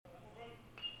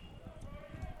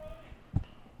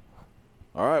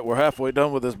All right, we're halfway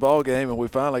done with this ball game, and we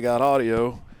finally got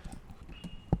audio.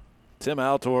 Tim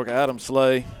Altork, Adam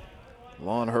Slay,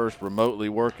 Lon Hurst remotely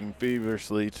working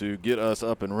feverishly to get us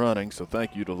up and running, so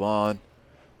thank you to Lon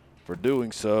for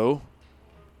doing so.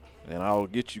 And I'll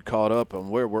get you caught up on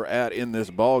where we're at in this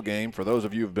ball game. For those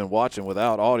of you who have been watching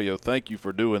without audio, thank you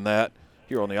for doing that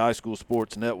here on the iSchool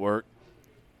Sports Network.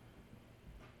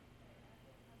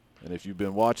 And if you've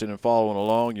been watching and following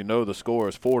along, you know the score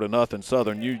is 4-0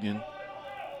 Southern Union.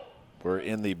 We're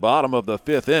in the bottom of the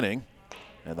fifth inning,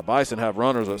 and the Bison have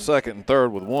runners at second and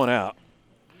third with one out.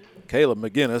 Caleb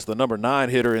McGinnis, the number 9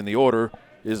 hitter in the order,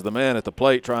 is the man at the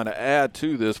plate trying to add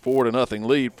to this 4-0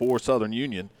 lead for Southern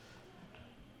Union.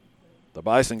 The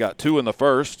Bison got 2 in the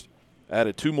first,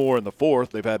 added 2 more in the fourth.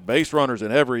 They've had base runners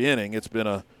in every inning. It's been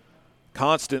a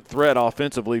constant threat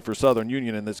offensively for Southern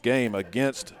Union in this game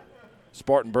against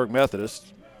Spartanburg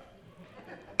Methodist.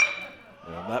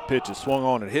 And that pitch is swung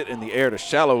on and hit in the air to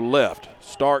shallow left.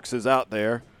 Starks is out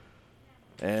there,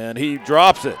 and he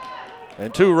drops it.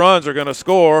 And 2 runs are going to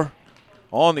score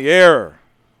on the error.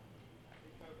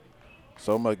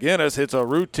 So McGinnis hits a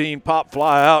routine pop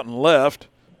fly out and left.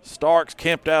 Starks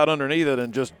camped out underneath it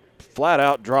and just flat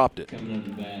out dropped it.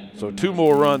 So 2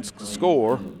 more runs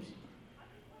score.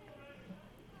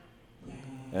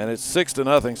 And it's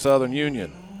 6-0 Southern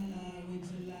Union.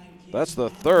 That's the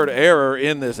 3rd error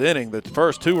in this inning. The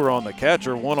first 2 were on the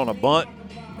catcher, 1 on a bunt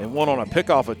and 1 on a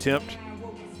pickoff attempt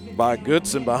by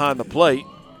Goodson behind the plate.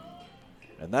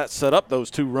 And that set up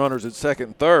those 2 runners at second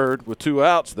and third with 2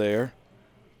 outs there.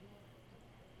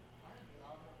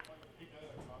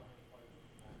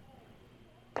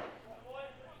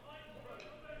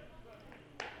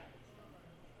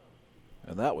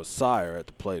 And that was Sire at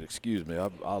the plate. Excuse me,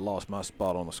 I lost my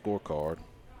spot on the scorecard.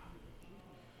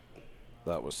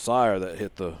 That was Sire that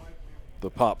hit the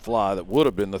pop fly that would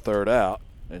have been the 3rd out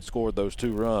and scored those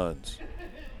 2 runs.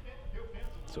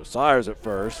 So Sire's at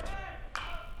first.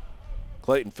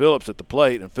 Clayton Phillips at the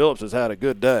plate, and Phillips has had a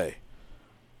good day.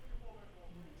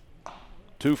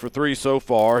 2 for 3 so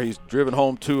far. He's driven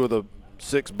home 2 of the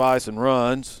 6 Bison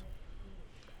runs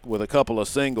with a couple of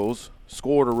singles.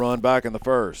 Scored a run back in the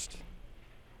first.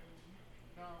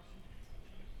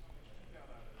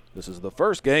 This is the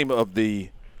first game of the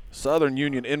Southern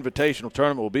Union Invitational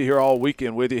Tournament. We'll be here all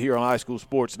weekend with you here on iSchool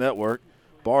Sports Network,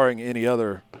 barring any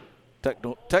other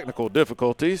technical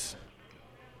difficulties.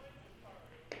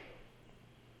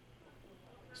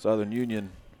 Southern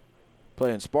Union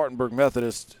playing Spartanburg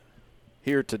Methodist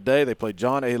here today. They play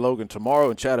John A. Logan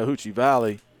tomorrow in Chattahoochee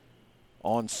Valley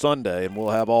on Sunday, and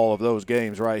we'll have all of those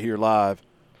games right here live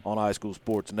on iSchool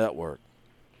Sports Network.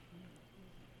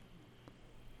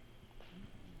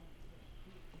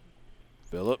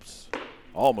 Phillips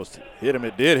almost hit him.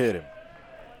 It did hit him.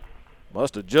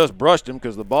 Must have just brushed him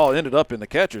because the ball ended up in the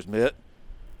catcher's mitt.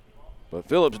 But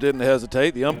Phillips didn't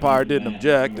hesitate. The umpire didn't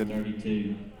object.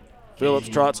 And Phillips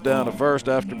trots down to first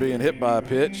after being hit by a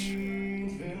pitch.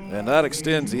 And that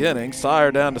extends the inning.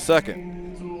 Sire down to second.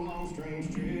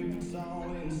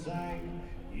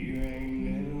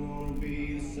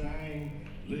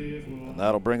 And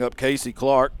that'll bring up Casey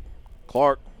Clark.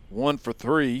 Clark 1 for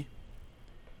 3.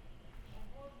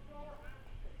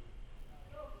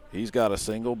 He's got a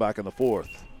single back in the fourth.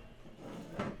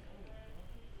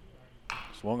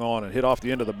 Swung on and hit off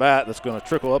the end of the bat. That's going to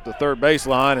trickle up the third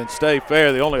baseline and stay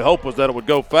fair. The only hope was that it would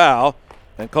go foul.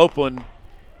 And Copeland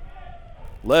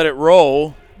let it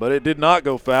roll, but it did not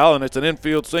go foul, and it's an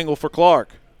infield single for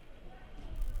Clark.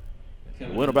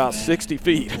 It went about 60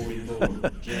 feet.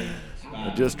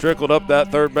 It just trickled up that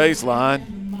third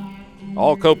baseline.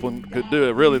 All Copeland could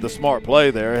do, really the smart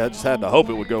play there. He just had to hope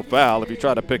it would go foul. If he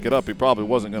tried to pick it up, he probably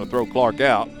wasn't going to throw Clark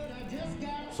out.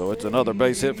 So it's another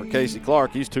base hit for Casey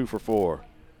Clark. He's 2 for 4.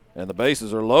 And the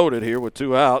bases are loaded here with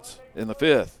 2 outs in the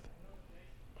 5th.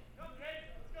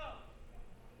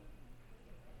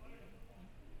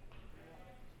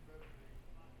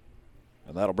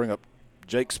 And that'll bring up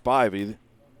Jake Spivey,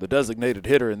 the designated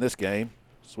hitter in this game.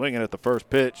 Swinging at the first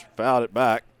pitch, fouled it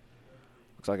back.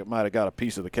 Looks like it might have got a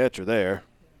piece of the catcher there.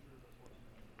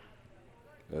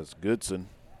 As Goodson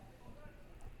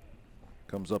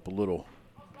comes up a little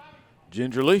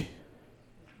gingerly.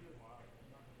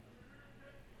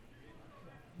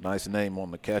 Nice name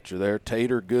on the catcher there,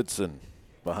 Tater Goodson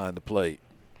behind the plate.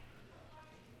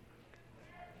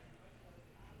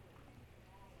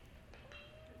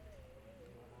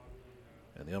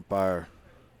 And the umpire,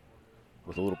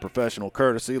 with a little professional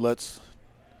courtesy, lets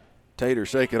Tater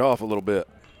shake it off a little bit.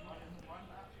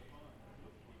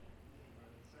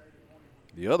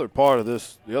 The other part of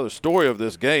this, the other story of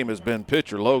this game has been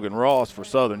pitcher Logan Ross for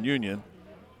Southern Union.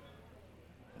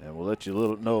 And we'll let you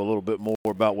know a little bit more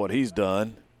about what he's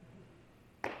done.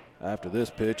 After this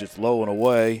pitch, it's low and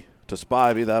away to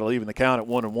Spivey. That'll even the count at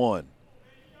 1-1.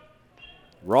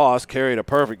 Ross carried a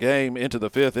perfect game into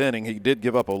the 5th inning. He did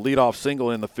give up a leadoff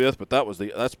single in the 5th, but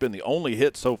that's been the only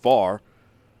hit so far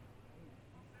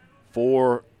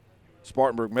for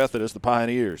Spartanburg Methodist, the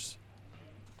Pioneers.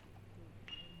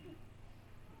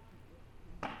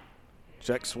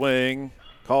 Check swing,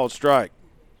 called strike.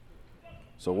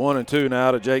 So 1-2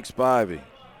 now to Jake Spivey.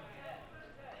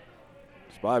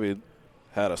 Spivey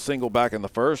had a single back in the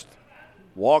 1st,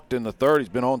 walked in the 3rd. He's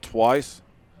been on twice.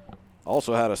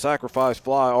 Also had a sacrifice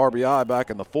fly RBI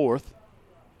back in the 4th.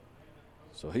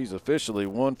 So he's officially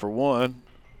 1 for 1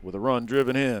 with a run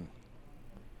driven in.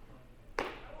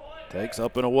 Takes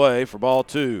up and away for ball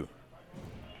 2.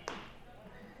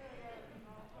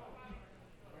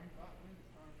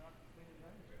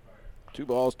 Two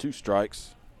balls, 2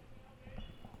 strikes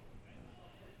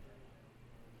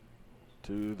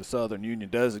to the Southern Union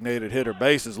designated hitter.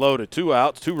 Bases loaded, 2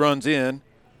 outs, 2 runs in.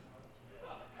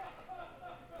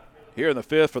 Here in the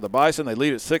 5th for the Bison, they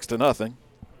lead it 6-0.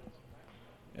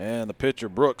 And the pitcher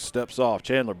Brooks steps off.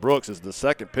 Chandler Brooks is the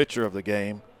second pitcher of the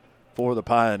game for the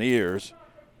Pioneers.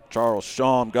 Charles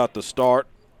Shaw got the start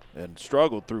and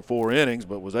struggled through 4 innings,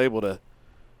 but was able to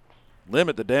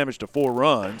limit the damage to 4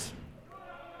 runs.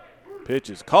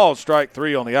 Pitch is called strike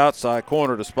 3 on the outside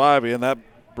corner to Spivey, and that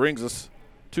brings us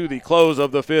to the close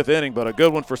of the 5th inning, but a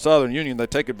good one for Southern Union. They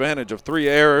take advantage of 3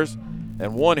 errors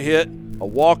and 1 hit, a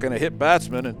walk and a hit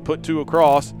batsman, and put 2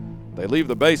 across. They leave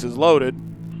the bases loaded,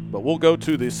 but we'll go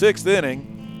to the 6th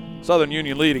inning. Southern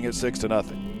Union leading at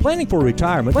 6-0. Planning for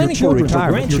retirement, your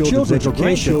children's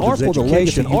education, or for the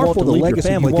legacy or for the legacy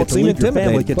family can seem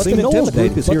intimidating. But the Knowles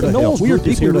Group is here to help. We are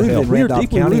deeply rooted in Randolph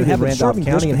County and have been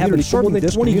serving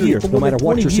this community for more than 20 years. No matter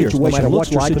what your situation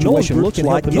looks like, the Knowles Group can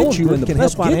help get you in the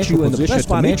best financial position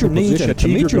to meet your needs and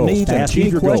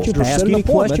achieve your goals. Ask any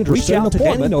questions or set an appointment. Reach out to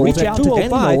Danny Knowles at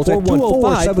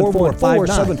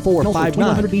 205-414-7459.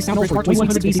 2100B South Park,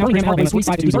 2100B Birmingham, Alabama, Suite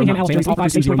 522, Birmingham, Alabama,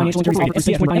 560 financial interview,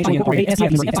 SCF, financial inquiry,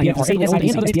 SCF,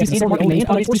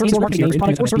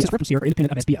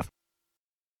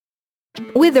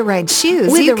 With the right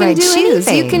shoes, you can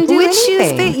do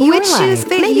anything. Which shoes fit your life?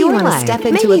 Maybe you want to step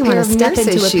into a pair of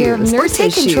nurses' shoes, or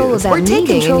take control of that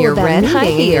meeting in your red high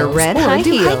heels, or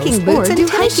do hiking boots and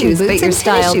tennis shoes fit your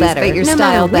style better. No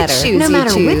matter which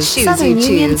shoes Southern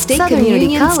Union State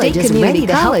Community College is ready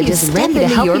to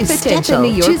help you step into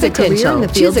your potential. Choose a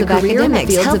career in the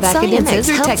fields of academics,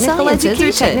 health sciences,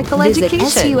 or technical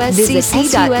education. Visit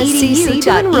suscc.edu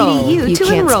to enroll. You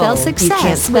can't spell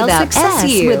success without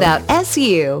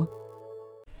SU.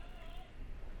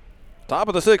 Top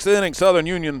of the 6th inning, Southern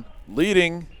Union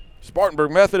leading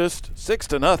Spartanburg Methodist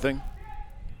 6-0.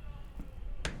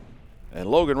 And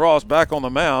Logan Ross back on the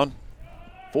mound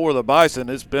for the Bison.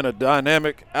 It's been a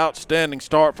dynamic, outstanding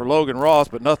start for Logan Ross,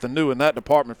 but nothing new in that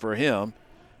department for him.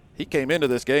 He came into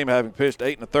this game having pitched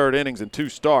 8 1/3 innings in 2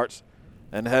 starts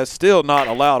and has still not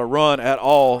allowed a run at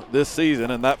all this season.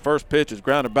 And that first pitch is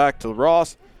grounded back to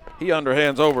Ross. He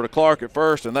underhands over to Clark at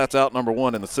first, and that's out number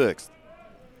 1 in the 6th.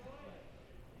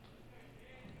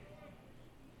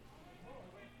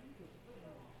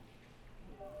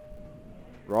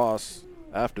 Ross,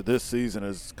 after this season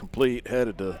is complete,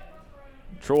 headed to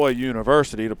Troy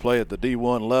University to play at the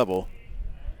D1 level,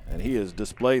 and he has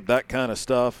displayed that kind of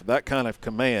stuff, that kind of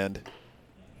command,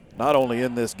 not only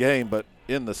in this game but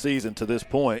in the season to this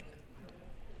point.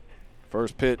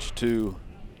 First pitch to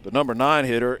the number 9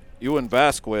 hitter, Ewan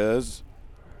Vasquez,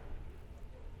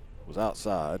 was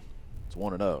outside. It's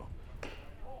 1-0.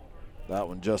 That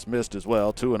one just missed as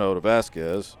well, 2-0 to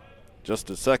Vasquez. Just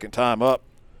his second time up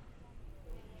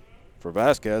for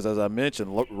Vasquez. As I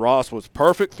mentioned, Ross was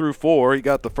perfect through 4. He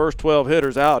got the first 12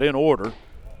 hitters out in order.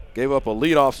 Gave up a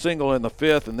leadoff single in the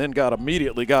 5th and then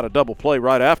immediately got a double play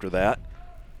right after that.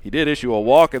 He did issue a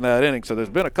walk in that inning, so there's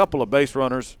been a couple of base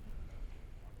runners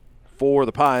for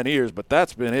the Pioneers, but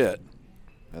that's been it.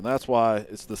 And that's why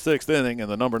it's the 6th inning, and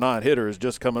the number 9 hitter is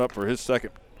just coming up for his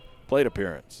second plate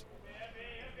appearance.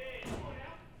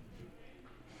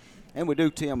 And we do,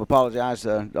 Tim, apologize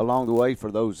along the way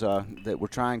for those that were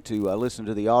trying to listen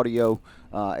to the audio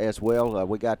as well.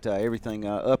 We got everything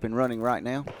up and running right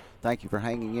now. Thank you for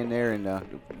hanging in there,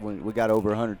 and we got over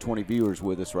 120 viewers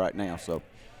with us right now. So,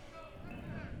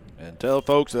 and tell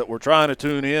folks that were trying to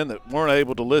tune in that weren't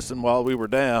able to listen while we were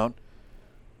down,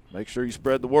 make sure you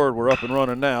spread the word. We're up and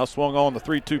running now. Swung on the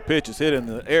 3-2 pitch. Is hit in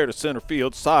the air to center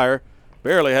field. Sire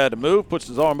barely had to move, puts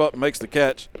his arm up and makes the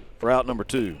catch for out number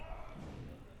 2.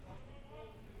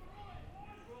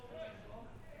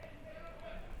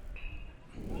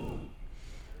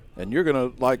 And you're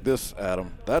going to like this,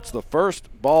 Adam. That's the first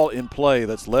ball in play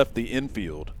that's left the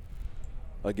infield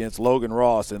against Logan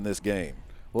Ross in this game.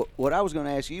 Well, what I was going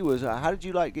to ask you was, how did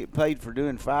you like get paid for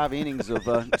doing 5 innings of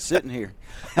sitting here?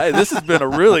 Hey, this has been a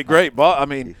really great ball. I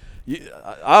mean,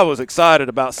 I was excited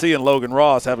about seeing Logan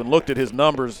Ross, having looked at his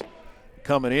numbers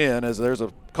coming in, as there's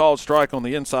a called strike on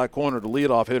the inside corner to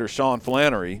leadoff hitter Sean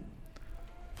Flannery.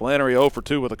 Flannery 0 for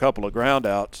 2 with a couple of ground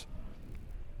outs.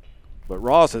 But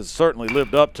Ross has certainly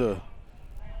lived up to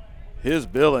his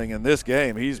billing in this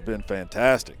game. He's been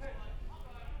fantastic.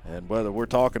 And whether we're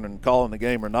talking and calling the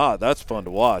game or not, that's fun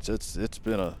to watch. It's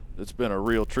been a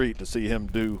real treat to see him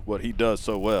do what he does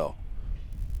so well.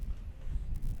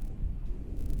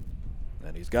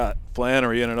 And he's got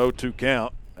Flannery in an 0-2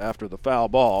 count after the foul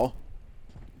ball.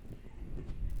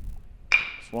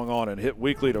 Swung on and hit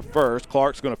weakly to first.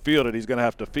 Clark's going to field it. He's going to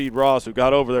have to feed Ross, who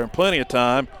got over there in plenty of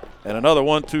time. And another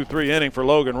 1-2-3 inning for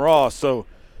Logan Ross. So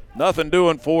nothing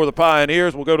doing for the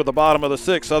Pioneers. We'll go to the bottom of the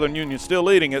 6th. Southern Union still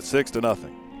leading at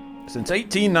 6-0. Since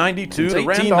 1892, the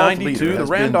Randolph Leader has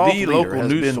been the local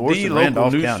news source in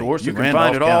Randolph County. You can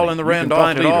find it all in the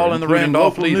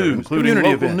Randolph Leader, including community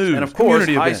events, and of course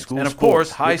high school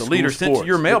sports. The Leader sent to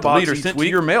your mailbox each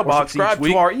week. Subscribe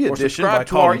to our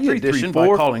e-edition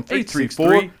by calling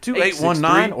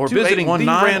 334-863-2819 or visiting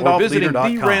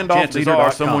therandolphleader.com. Chances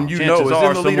are someone you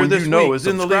know is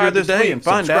in the Leader this week, and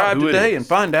find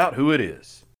out who it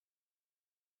is.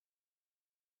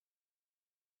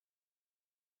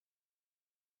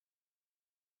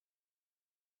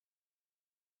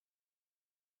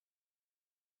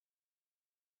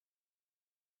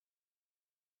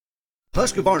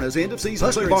 Husqvarna's end of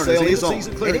season clearance sale is on,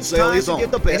 and it's time to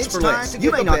get the best for less. You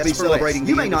may not be celebrating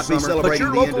the end of summer, but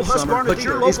your local Husqvarna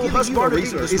dealer is giving you a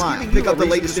reason to smile. Pick up the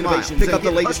latest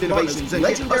innovations, and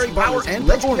legendary power and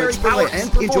performance for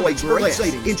less. Enjoy great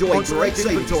savings, enjoy great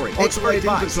inventory, expert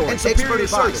advice,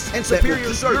 and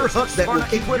superior service that will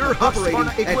keep your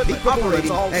operating at peak performance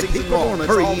all season long.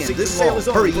 Hurry in, this sale is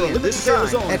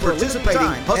on at participating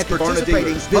Husqvarna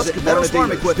dealers. Visit Meadows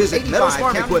Farm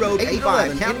Equipment,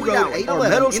 85 County Road 811,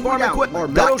 or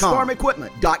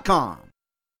meadowsfarmequipment.com.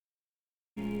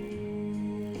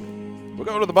 We'll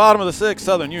go to the bottom of the 6th.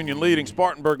 Southern Union leading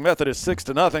Spartanburg Methodist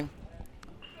 6-0.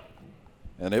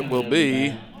 And it will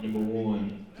be number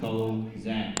 1, Cole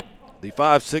Zach. The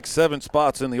 5, 6, 7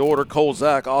 spots in the order. Cole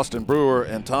Zach, Austin Brewer,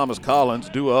 and Thomas Collins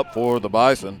due up for the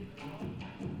Bison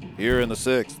here in the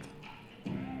 6th.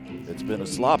 It's been a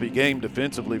sloppy game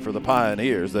defensively for the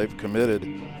Pioneers. They've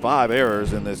committed 5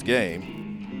 errors in this game.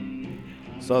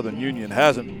 Southern Union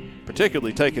hasn't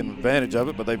particularly taken advantage of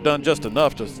it, but they've done just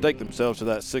enough to stake themselves to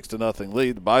that 6-0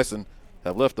 lead. The Bison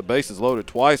have left the bases loaded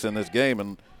twice in this game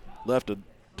and left a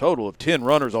total of 10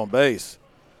 runners on base.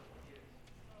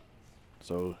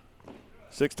 So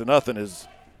 6-0 is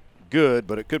good,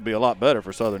 but it could be a lot better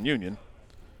for Southern Union.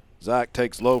 Zach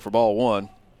takes low for ball 1.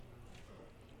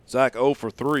 Zach 0 for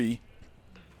 3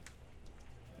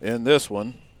 in this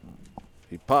one.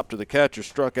 He popped to the catcher,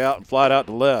 struck out, and flied out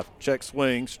to left. Check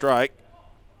swing, strike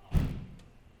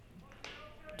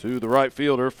to the right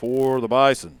fielder for the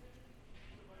Bison.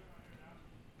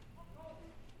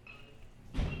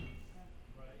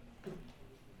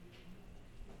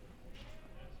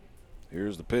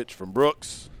 Here's the pitch from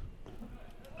Brooks.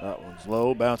 That one's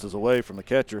low, bounces away from the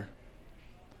catcher.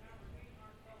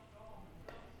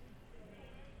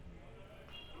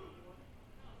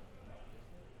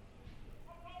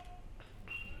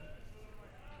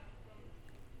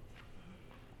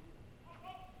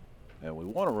 And we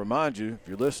want to remind you, if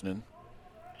you're listening,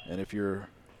 and if you're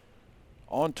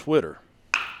on Twitter,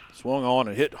 swung on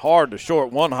and hit hard to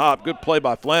short, one hop, good play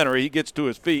by Flannery. He gets to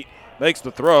his feet, makes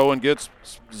the throw, and gets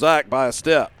Zach by a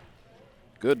step.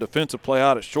 Good defensive play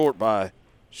out at short by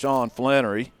Sean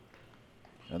Flannery.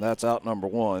 And that's out number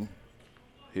 1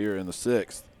 here in the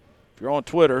 6th. If you're on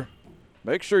Twitter,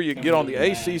 make sure you get on the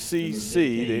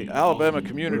ACCC, the Alabama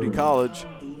Community College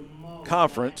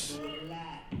Conference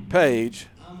page,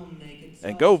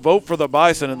 and go vote for the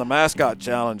Bison in the mascot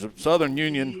challenge. Southern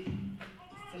Union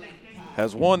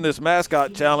has won this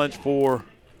mascot challenge for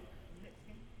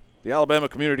the Alabama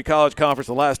Community College Conference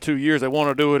the last 2 years. They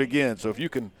want to do it again. So if you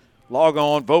can log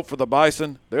on, vote for the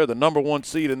Bison. They're the number 1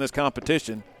 seed in this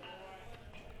competition.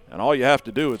 And all you have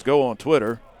to do is go on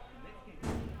Twitter,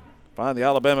 find the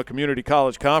Alabama Community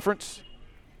College Conference,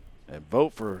 and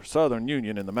vote for Southern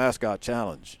Union in the mascot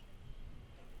challenge.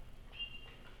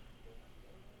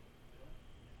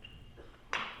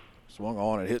 Swung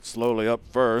on and hit slowly up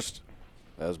first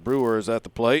as Brewer is at the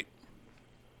plate.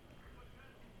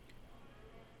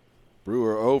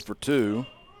 Brewer 0 for 2.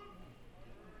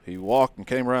 He walked and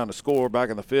came around to score back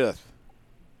in the 5th.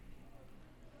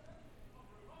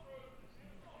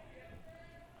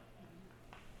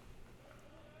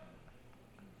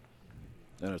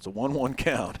 And it's a 1-1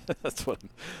 count. That's what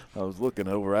I was looking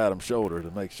over Adam's shoulder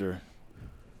to make sure.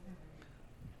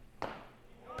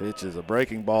 Pitch is a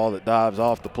breaking ball that dives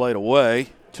off the plate away.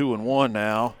 2-1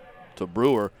 now to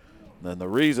Brewer. And the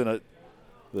reason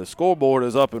the scoreboard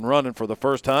is up and running for the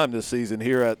first time this season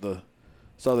here at the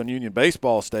Southern Union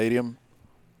Baseball Stadium,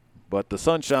 but the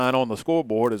sunshine on the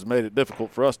scoreboard has made it difficult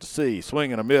for us to see.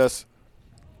 Swing and a miss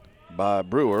by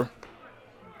Brewer.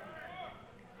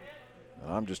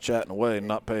 I'm just chatting away and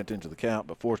not paying attention to the count,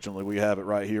 but fortunately we have it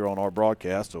right here on our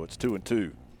broadcast, so it's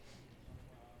 2-2.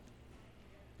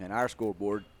 And our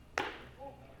scoreboard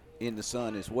in the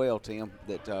sun as well, Tim,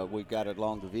 that we've got it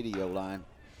along the video line.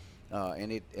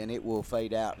 And it will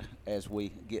fade out as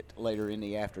we get later in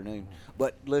the afternoon.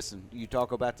 But listen, you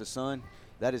talk about the sun,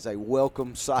 that is a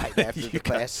welcome sight after the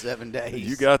past 7 days.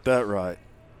 You got that right.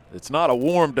 It's not a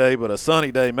warm day, but a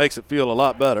sunny day makes it feel a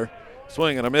lot better.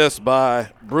 Swing and a miss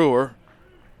by Brewer.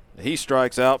 He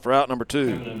strikes out for out number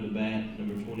 2. Coming up to bat,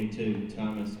 number 22,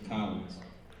 Thomas Collins.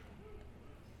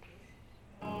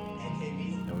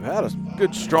 We've had a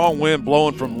good strong wind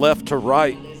blowing from left to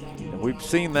right, and we've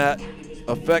seen that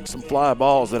affect some fly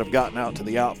balls that have gotten out to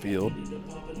the outfield.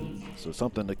 So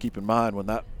something to keep in mind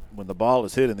when the ball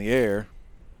is hit in the air.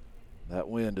 That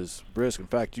wind is brisk. In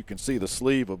fact, you can see the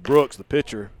sleeve of Brooks, the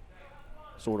pitcher,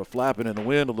 sort of flapping in the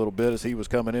wind a little bit as he was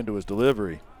coming into his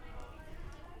delivery.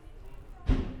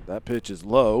 That pitch is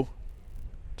low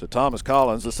to Thomas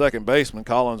Collins, the second baseman.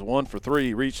 Collins 1 for 3.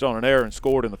 He reached on an error and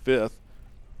scored in the 5th.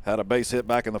 Had a base hit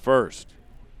back in the 1st.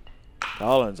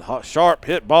 Collins, sharp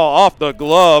hit ball off the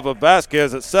glove of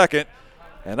Vasquez at second,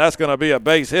 and that's going to be a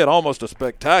base hit. Almost a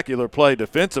spectacular play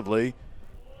defensively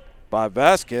by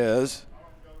Vasquez.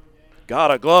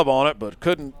 Got a glove on it, but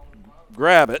couldn't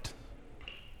grab it.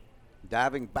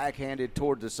 Diving backhanded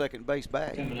toward the second base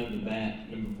bag. Coming up to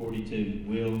bat, number 42,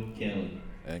 Will Kelly.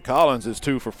 And Collins is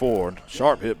 2 for 4.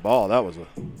 Sharp hit ball.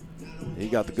 He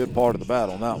got the good part of the bat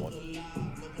on that one.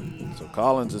 So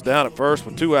Collins is down at first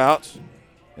with 2 outs.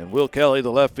 And Will Kelly,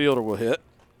 the left fielder, will hit.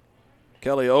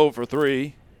 Kelly 0 for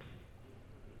 3.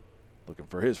 Looking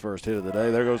for his first hit of the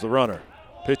day. There goes the runner.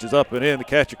 Pitches up and in. The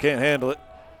catcher can't handle it.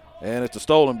 And it's a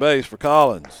stolen base for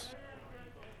Collins.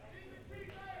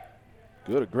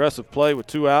 Good aggressive play with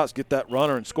 2 outs. Get that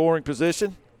runner in scoring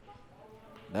position.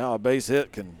 Now a base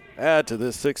hit can add to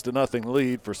this 6-0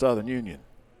 lead for Southern Union.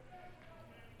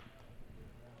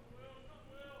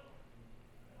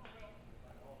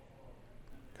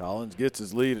 Collins gets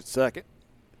his lead at second.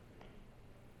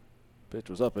 Pitch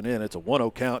was up and in. It's a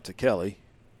 1-0 count to Kelly.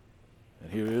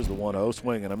 And here is the 1-0.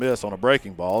 Swing and a miss on a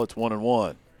breaking ball. It's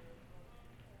 1-1.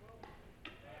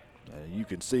 And you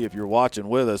can see if you're watching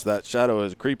with us, that shadow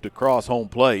has creeped across home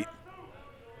plate.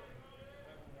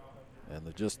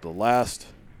 And just the last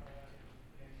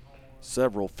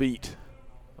several feet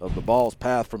of the ball's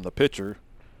path from the pitcher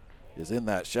is in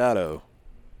that shadow.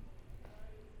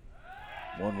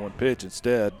 1-1 pitch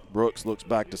instead. Brooks looks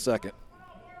back to second.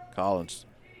 Collins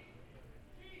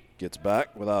gets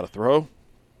back without a throw.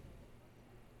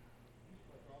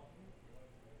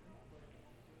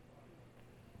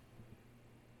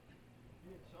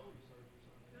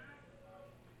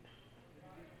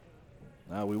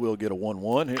 Now we will get a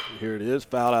 1-1. Here it is.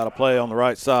 Foul out of play on the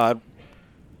right side.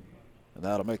 And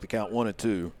that'll make the count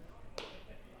 1-2.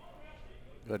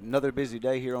 Another busy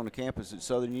day here on the campus at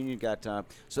Southern Union.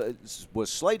 So it was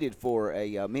slated for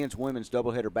a men's women's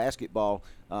doubleheader basketball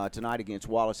tonight against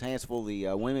Wallace Hansville.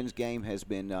 The women's game has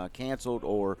been canceled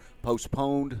or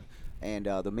postponed, and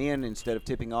the men, instead of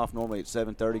tipping off normally at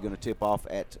 7:30, going to tip off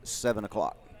at 7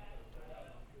 o'clock.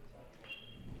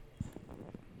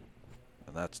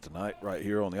 And that's tonight right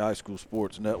here on the iSchool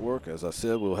Sports Network. As I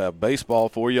said, we'll have baseball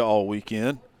for you all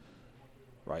weekend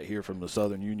right here from the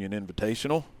Southern Union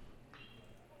Invitational.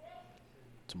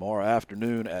 Tomorrow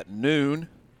afternoon at noon.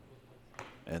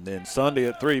 And then Sunday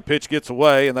at 3, pitch gets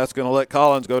away, and that's going to let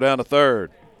Collins go down to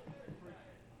third.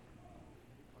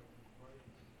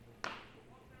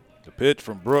 The pitch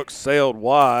from Brooks sailed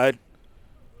wide,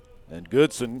 and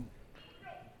Goodson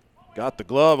got the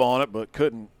glove on it but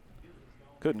couldn't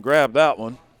grab that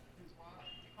one.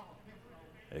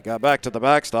 It got back to the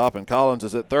backstop, and Collins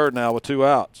is at third now with 2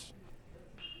 outs.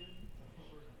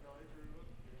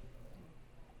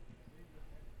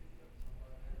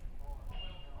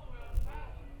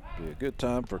 Be a good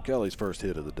time for Kelly's first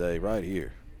hit of the day right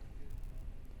here.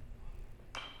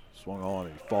 Swung on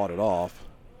and he fought it off.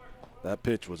 That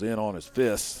pitch was in on his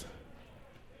fist.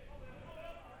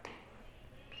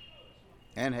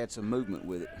 And had some movement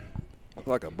with it. Looked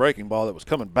like a breaking ball that was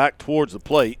coming back towards the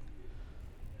plate.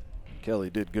 Kelly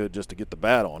did good just to get the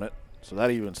bat on it. So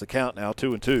that evens the count now,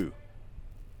 2-2.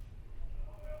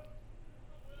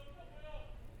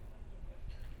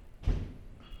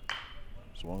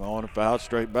 Swung on and fouled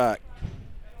straight back.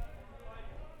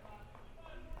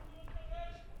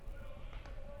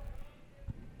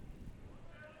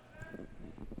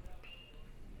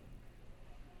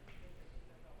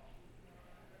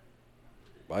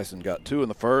 Bison got 2 in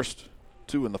the first,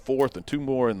 2 in the fourth, and 2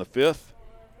 more in the fifth.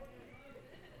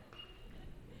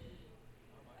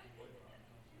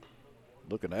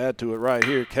 Looking to add to it right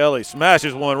here. Kelly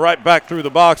smashes one right back through the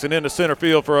box and into center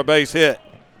field for a base hit.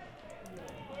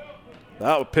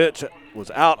 That pitch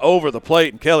was out over the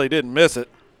plate, and Kelly didn't miss it.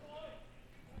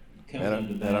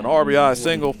 And an RBI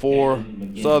single for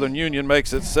Southern Union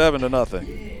makes it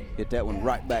 7-0. Hit that one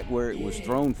right back where it was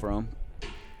thrown from.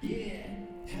 A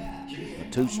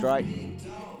 2-strike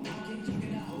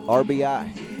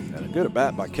RBI. And a good at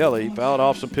bat by Kelly. He fouled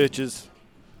off some pitches.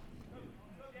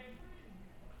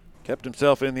 Kept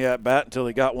himself in the at-bat until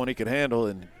he got one he could handle,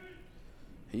 and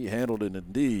he handled it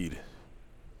indeed.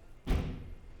 And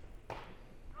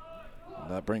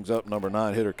that brings up number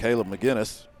 9 hitter Caleb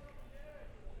McGinnis,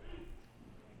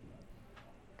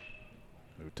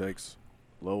 who takes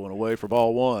low and away for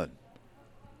ball 1.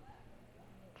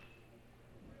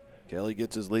 Kelly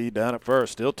gets his lead down at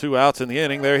first. Still 2 outs in the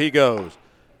inning. There he goes.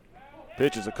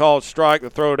 Pitch is a called strike. The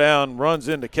throw down runs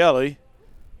into Kelly.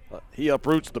 He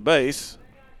uproots the base.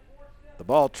 The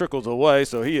ball trickles away,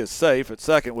 so he is safe at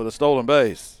second with a stolen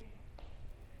base.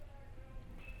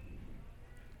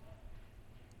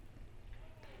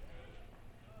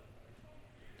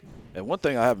 And one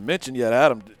thing I haven't mentioned yet,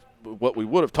 Adam, what we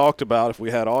would have talked about if we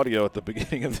had audio at the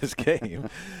beginning of this game,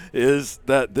 is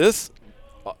that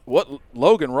what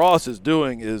Logan Ross is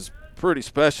doing is pretty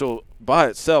special by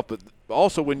itself, but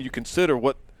also when you consider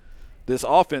what this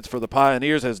offense for the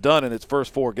Pioneers has done in its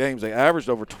first 4 games. They averaged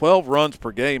over 12 runs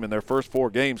per game in their first 4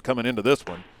 games coming into this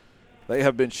one. They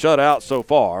have been shut out so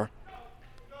far.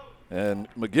 And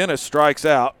McGinnis strikes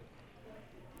out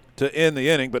to end the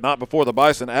inning, but not before the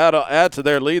Bison add to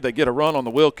their lead. They get a run on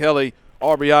the Will Kelly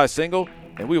RBI single,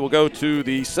 and we will go to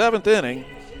the 7th inning.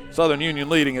 Southern Union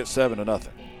leading at 7-0.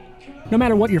 No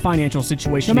matter what your financial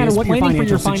situation is, planning for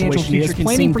your financial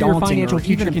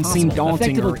future can seem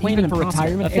daunting, or planning for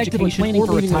retirement, education, or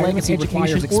leaving a legacy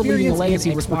requires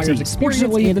experience.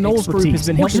 Fortunately, the Knowles Group has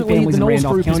been helping families in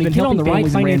Randolph County get on the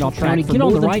right financial track for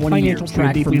more than 20 years.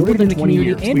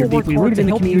 Deeply rooted in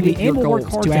the community, and will work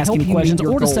hard to help you meet your goals. To ask any questions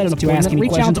or to set an appointment,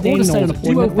 reach out to Danny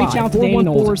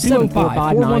Knowles at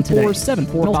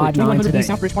 205-414-7459 today.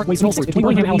 Southbridge Parkway, Knowles, between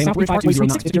Birmingham, Alabama,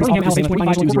 35209. Birmingham, Alabama,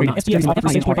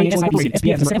 35209. SPF,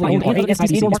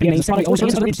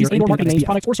 SPF,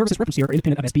 products or services referenced here are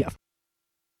independent of SPF.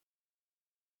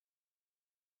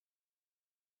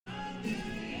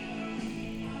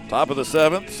 Top of the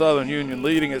 7th, Southern Union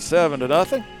leading at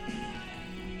 7-0.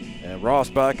 And Ross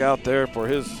back out there for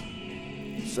his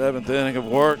 7th inning of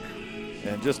work.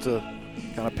 And just to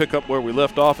kind of pick up where we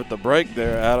left off at the break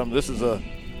there, Adam, this is a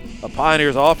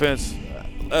Pioneers offense,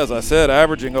 as I said,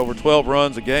 averaging over 12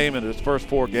 runs a game in its first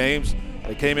 4 games.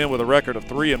 They came in with a record of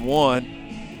 3-1,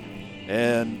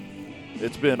 and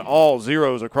it's been all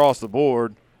zeros across the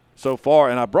board so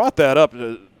far. And I brought that up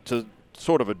to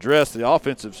sort of address the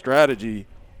offensive strategy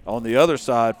on the other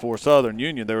side for Southern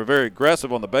Union. They were very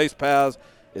aggressive on the base paths.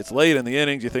 It's late in the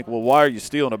innings. You think, well, why are you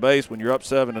stealing a base when you're up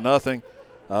 7-0?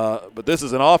 But this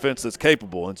is an offense that's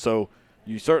capable, and so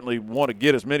you certainly want to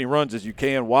get as many runs as you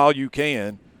can while you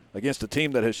can against a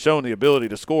team that has shown the ability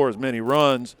to score as many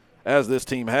runs as this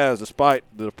team has, despite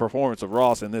the performance of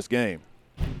Ross in this game.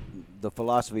 The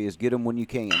philosophy is get them when you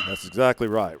can. That's exactly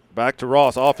right. Back to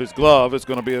Ross off his glove. It's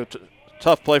going to be a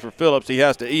tough play for Phillips. He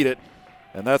has to eat it,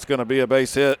 and that's going to be a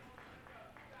base hit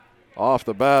off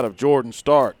the bat of Jordan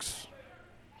Starks.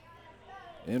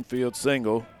 Infield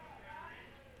single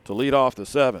to lead off the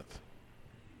 7th.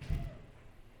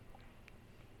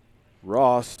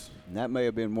 Ross. And that may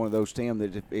have been one of those, Tim,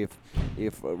 that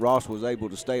if Ross was able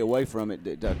to stay away from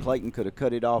it, that Clayton could have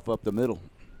cut it off up the middle.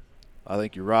 I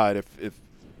think you're right. If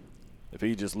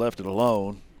he just left it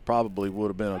alone, probably would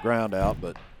have been a ground out.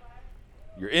 But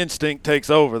your instinct takes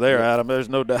over there, yeah. Adam. There's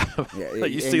no doubt. Yeah,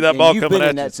 you see that ball coming at you. You've been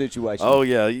in that situation. Oh,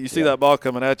 yeah. You see that ball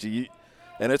coming at you.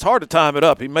 And it's hard to time it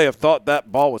up. He may have thought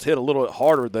that ball was hit a little bit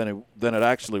harder than it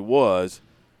actually was,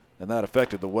 and that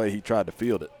affected the way he tried to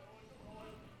field it.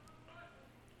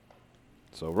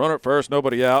 So runner at first,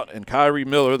 nobody out, and Kyrie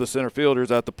Miller, the center fielder,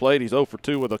 is at the plate. He's 0 for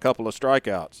 2 with a couple of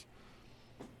strikeouts.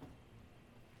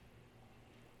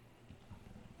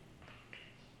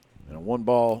 And 1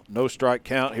 ball, no strike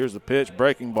count. Here's the pitch,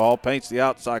 breaking ball, paints the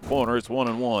outside corner. It's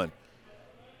 1-1.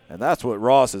 And that's what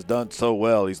Ross has done so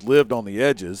well. He's lived on the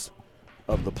edges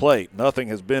of the plate. Nothing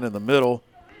has been in the middle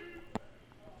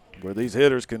where these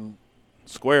hitters can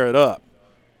square it up.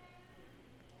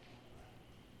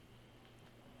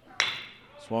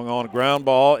 Swung on a ground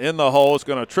ball in the hole. It's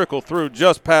going to trickle through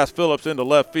just past Phillips into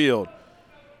left field.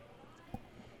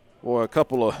 Boy, a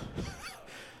couple of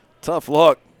tough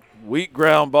luck, weak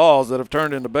ground balls that have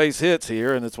turned into base hits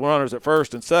here, and it's runners at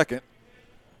first and second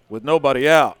with nobody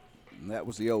out. And that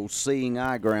was the old seeing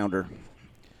eye grounder.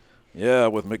 Yeah,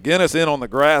 with McGinnis in on the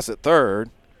grass at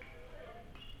third.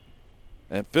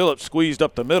 And Phillips squeezed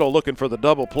up the middle looking for the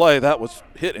double play. That was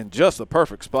hit in just the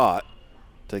perfect spot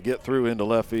to get through into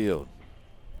left field.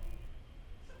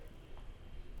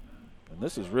 And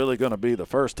this is really going to be the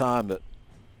first time that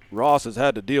Ross has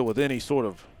had to deal with any sort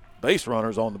of base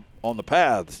runners on the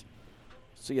paths.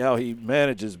 See how he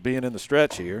manages being in the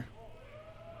stretch here.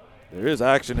 There is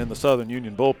action in the Southern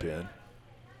Union bullpen.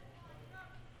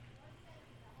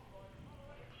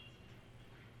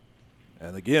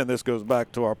 And again, this goes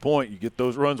back to our point. You get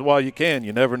those runs while you can.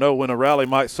 You never know when a rally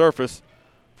might surface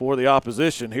for the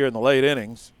opposition here in the late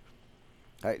innings.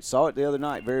 I saw it the other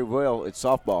night very well. It's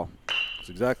softball. That's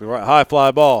exactly right. High fly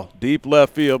ball, deep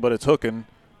left field, but it's hooking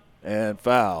and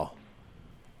foul.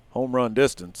 Home run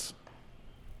distance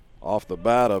off the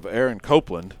bat of Aaron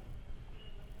Copeland,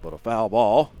 but a foul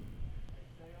ball.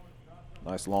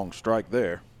 Nice long strike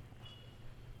there.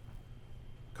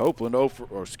 Copeland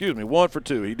 1 for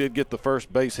 2. He did get the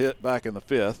first base hit back in the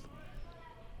 5th.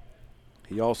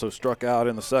 He also struck out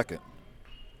in the 2nd.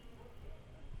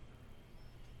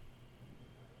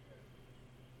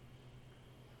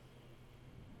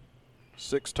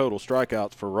 Six total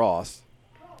strikeouts for Ross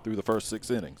through the first 6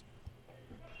 innings.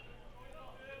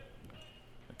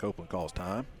 And Copeland calls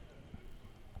time.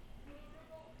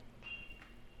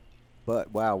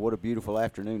 But, wow, what a beautiful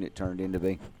afternoon it turned into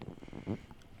be.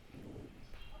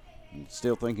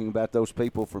 Still thinking about those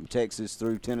people from Texas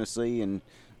through Tennessee and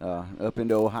up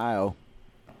into Ohio.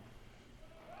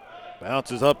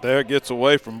 Bounces up there, gets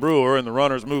away from Brewer, and the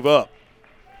runners move up.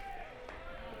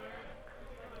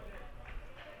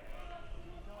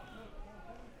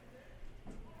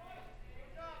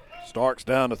 Starks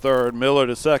down to third, Miller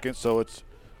to second, so it's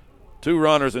 2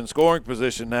 runners in scoring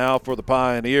position now for the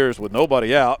Pioneers with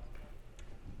nobody out.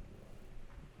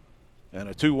 And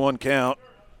a 2-1 count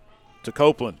to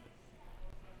Copeland.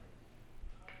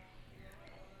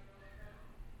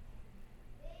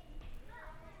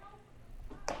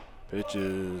 Pitch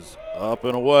is up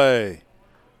and away.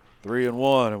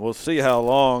 3-1, and we'll see how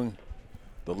long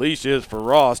the leash is for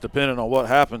Ross depending on what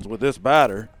happens with this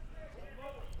batter.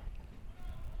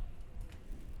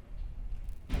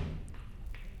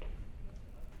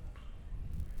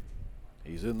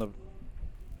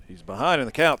 He's behind in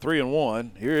the count,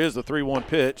 3-1. Here is the 3-1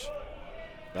 pitch.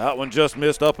 That one just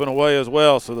missed up and away as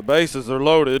well, so the bases are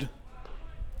loaded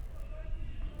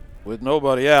with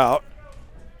nobody out.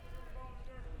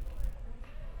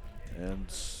 And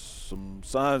some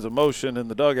signs of motion in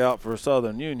the dugout for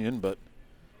Southern Union, but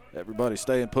everybody's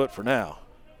staying put for now.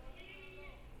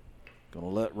 Going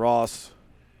to let Ross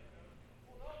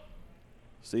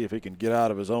see if he can get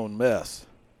out of his own mess.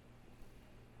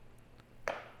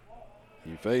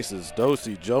 He faces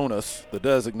Dosey Jonas, the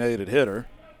designated hitter.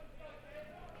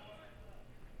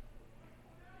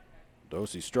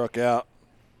 Dosey struck out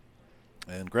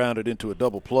and grounded into a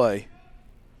double play.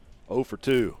 0 for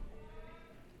 2.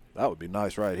 That would be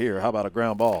nice right here. How about a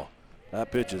ground ball?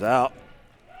 That pitch is out.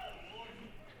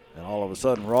 And all of a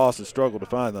sudden, Ross has struggled to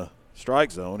find the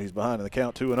strike zone. He's behind in the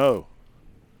count 2-0.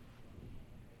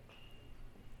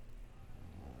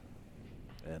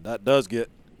 And that does get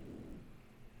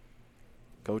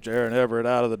Coach Aaron Everett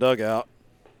out of the dugout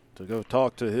to go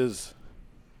talk to his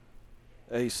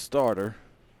ace starter.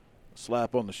 A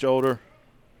slap on the shoulder,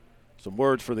 some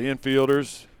words for the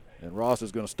infielders, and Ross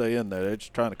is going to stay in there. They're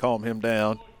just trying to calm him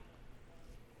down,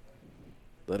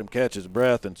 let him catch his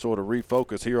breath and sort of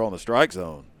refocus here on the strike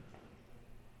zone.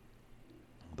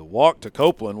 The walk to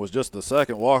Copeland was just the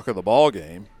second walk of the ball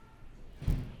game.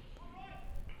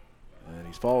 And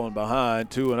he's falling behind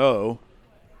 2-0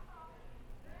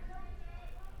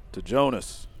 to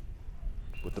Jonas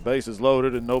with the bases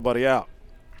loaded and nobody out.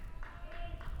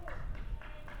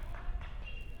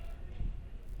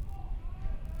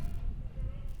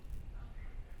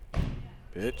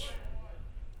 Pitch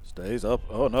stays up.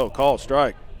 Oh no, called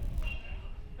strike.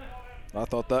 I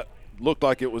thought that looked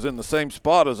like it was in the same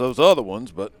spot as those other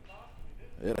ones, but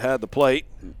it had the plate.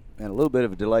 And a little bit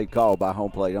of a delayed call by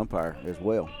home plate umpire as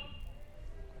well.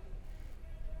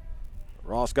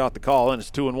 Ross got the call, and it's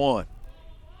 2-1.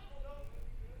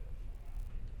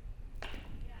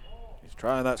 He's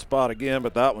trying that spot again,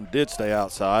 but that one did stay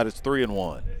outside. It's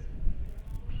 3-1.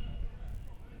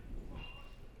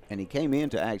 And he came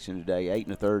into action today, 8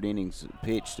 1/3 innings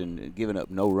pitched and giving up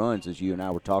no runs, as you and I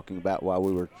were talking about while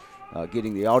we were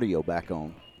getting the audio back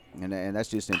on. And that's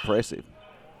just impressive.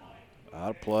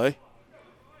 Out of play.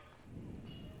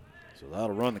 So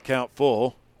that'll run the count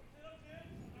full.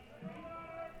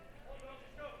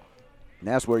 And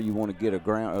that's where you want to get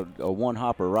a one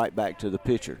hopper right back to the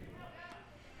pitcher.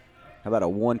 How about a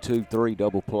 1-2-3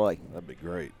 double play? That'd be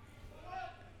great.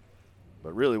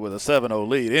 But really, with a 7-0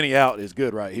 lead, any out is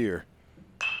good right here.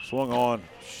 Swung on,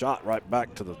 shot right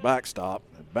back to the backstop.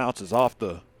 It bounces off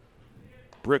the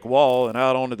brick wall and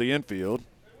out onto the infield.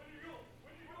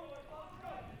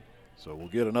 So we'll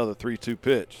get another 3-2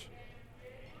 pitch.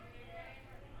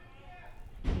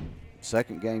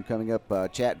 Second game coming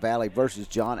up, Chat Valley versus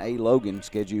John A. Logan,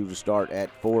 scheduled to start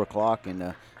at 4 o'clock,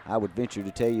 and I would venture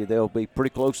to tell you they'll be pretty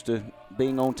close to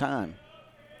being on time.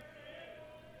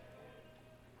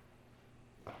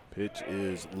 Pitch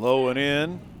is low and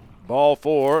in. Ball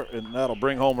 4, and that'll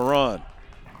bring home a run.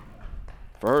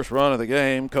 First run of the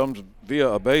game comes via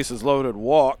a bases-loaded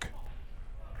walk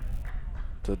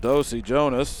to Dosey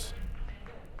Jonas.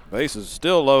 Bases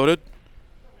still loaded.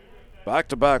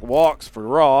 Back-to-back walks for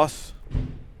Ross.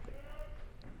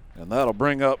 And that'll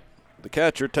bring up the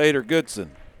catcher, Tater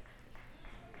Goodson.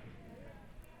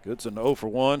 Goodson 0 for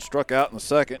 1, struck out in the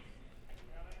second,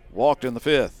 walked in the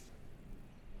fifth.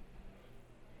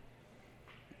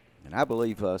 And I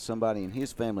believe somebody in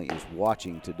his family is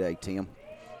watching today, Tim.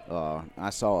 I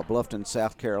saw a Bluffton,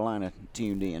 South Carolina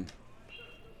tuned in.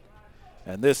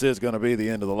 And this is going to be the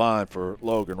end of the line for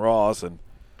Logan Ross, and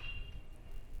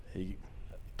he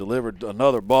delivered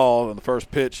another ball in the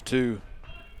first pitch to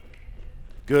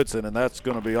Goodson, and that's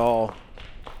going to be all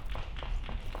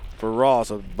for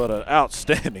Ross, but an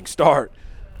outstanding start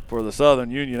for the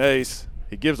Southern Union ace.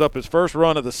 He gives up his first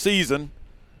run of the season,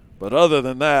 but other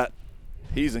than that,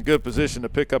 he's in good position to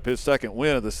pick up his second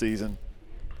win of the season.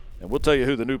 And we'll tell you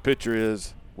who the new pitcher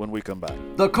is when we come back.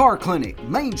 The Car Clinic,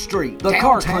 Main Street. The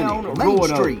Car Clinic, Main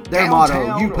Street. Their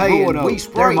motto, you pay and we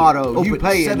spray. Their motto, you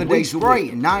pay and we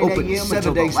spray. 9 a.m.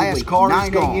 until the last car is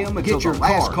gone. Get your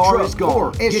last car is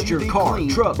gone. Get your car,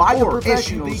 truck, by the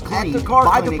professionals at the Car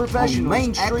Clinic on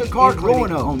Main Street in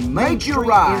Roanoke. Make your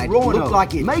ride look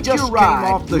like it just came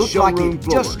off the showroom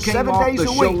floor. 7 days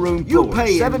a week. You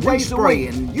pay and we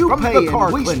spraying. You pay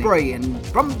and we spraying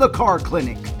from the Car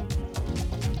Clinic.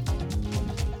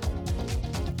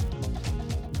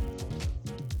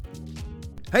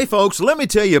 Hey folks, let me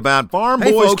tell you about Farm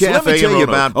Boys Cafe in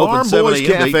Roanoke. Open 7 a.m.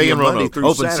 to 8 p.m. Monday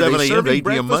through Saturday. Open 7 a.m. to 8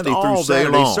 p.m. Monday through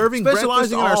Saturday. Serving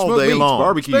specializing in our smoked meats,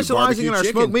 barbecue, specializing in our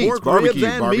smoked meats, barbecue,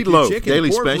 meatloaf,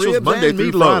 daily specials Monday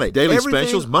through Friday. Daily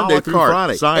specials Monday through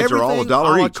Friday. Sides are all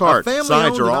 $1 each. Cart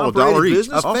sides are all $1 each.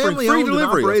 Offering free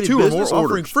delivery of 2 or more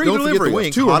orders. Don't forget the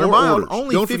wings, hot or mild.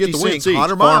 Don't forget the wings,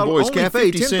 hot or mild. Farm Boys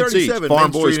Cafe, 50 cents each.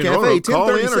 Farm Boys Cafe,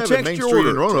 1037 Main Street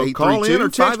in Roanoke. Call in or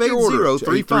text your order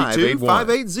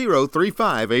 580-3581.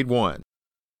 580-3581.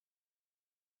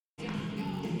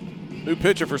 New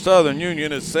pitcher for Southern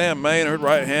Union is Sam Maynard,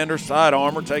 right-hander, side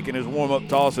armor, taking his warm-up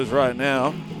tosses right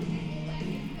now.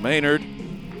 Maynard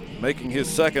making his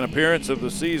second appearance of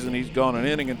the season. He's gone an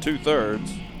inning and 2/3.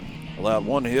 Allowed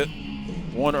 1 hit,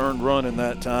 1 earned run in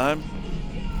that time,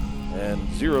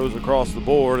 and zeros across the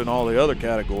board in all the other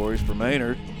categories for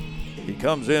Maynard. He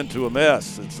comes into a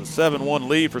mess. It's a 7-1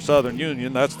 lead for Southern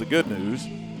Union. That's the good news.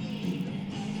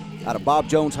 Out of Bob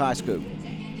Jones High School.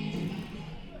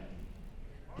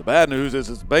 The bad news is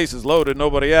his base is loaded,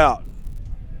 nobody out.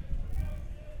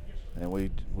 And we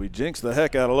jinxed the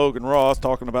heck out of Logan Ross,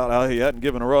 talking about how he hadn't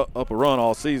given up a run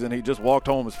all season. He just walked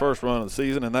home his first run of the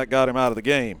season, and that got him out of the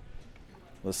game.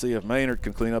 Let's see if Maynard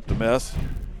can clean up the mess.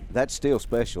 That's still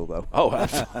special, though. Oh,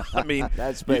 I mean,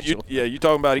 that's special. You're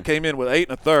talking about he came in with 8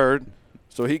 1/3,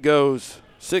 so he goes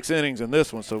 6 innings in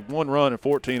this one, so 1 run and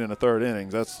 14 1/3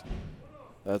 innings.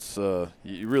 That's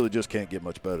you really just can't get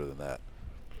much better than that.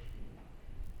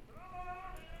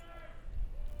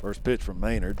 First pitch from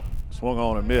Maynard, swung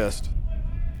on and missed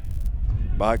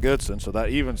by Goodson, so that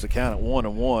evens the count at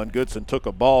 1-1. Goodson took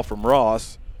a ball from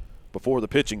Ross before the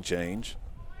pitching change.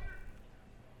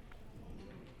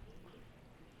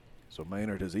 So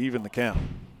Maynard has evened the count.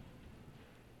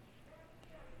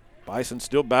 Bison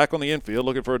still back on the infield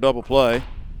looking for a double play.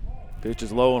 Pitch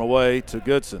is low and away to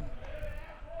Goodson.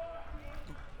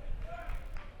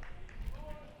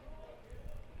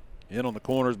 In on the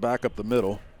corners, back up the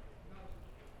middle.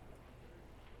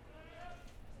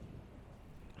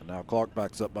 And now Clark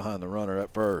backs up behind the runner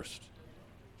at first.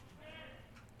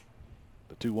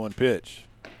 The 2-1 pitch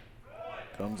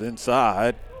comes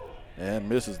inside and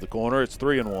misses the corner. It's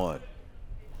 3-1.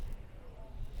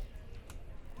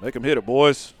 Make them hit it,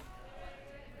 boys.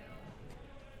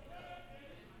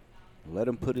 Let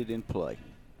them put it in play.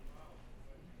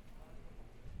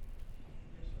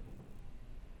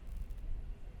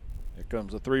 Here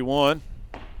comes the 3-1.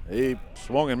 He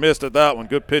swung and missed at that one.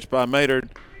 Good pitch by Maynard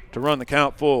to run the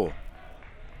count full.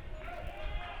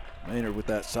 Maynard with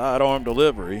that sidearm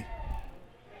delivery.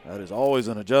 That is always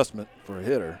an adjustment for a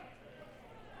hitter.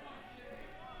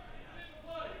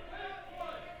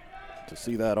 To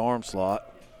see that arm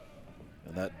slot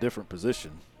in that different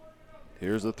position.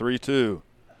 Here's the 3-2.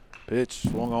 Pitch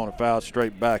swung on and fouled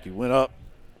straight back. He went up,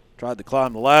 tried to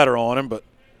climb the ladder on him, but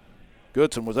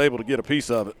Goodson was able to get a piece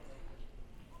of it.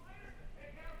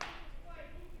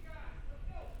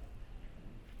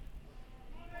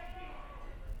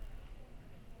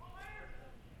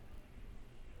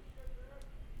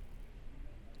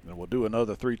 And we'll do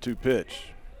another 3-2 pitch.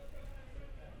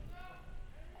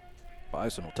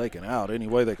 Bison will take it out any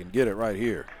way they can get it right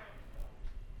here.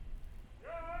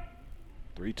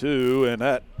 3-2, and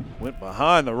that went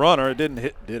behind the runner. It didn't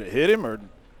hit. Did it hit him, or?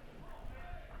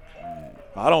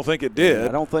 I don't think it did.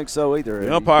 I don't think so either.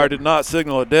 The umpire did not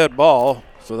signal a dead ball,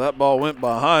 so that ball went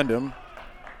behind him.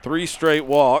 3 straight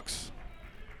walks,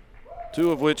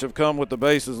 2 of which have come with the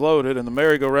bases loaded, and the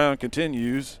merry-go-round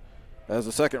continues as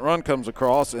the second run comes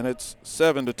across, and it's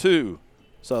 7-2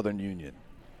 Southern Union.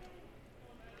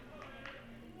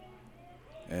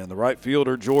 And the right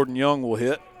fielder, Jordan Young, will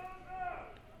hit.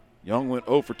 Young went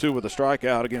 0 for 2 with a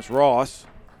strikeout against Ross.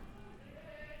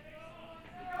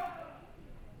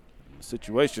 The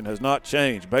situation has not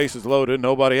changed. Bases loaded,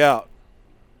 nobody out.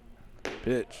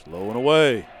 Pitch, low and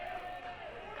away.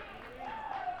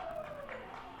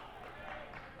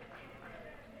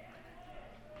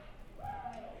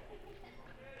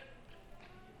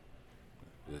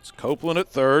 It's Copeland at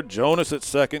third, Jonas at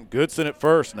second, Goodson at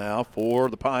first now for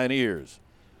the Pioneers.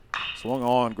 Swung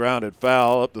on, grounded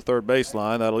foul up the third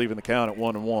baseline. That'll even the count at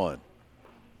 1-1.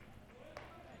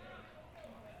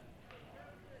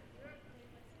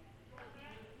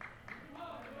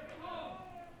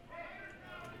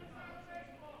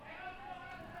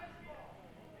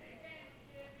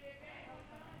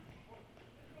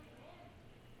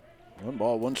 One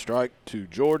ball, one strike to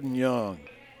Jordan Young.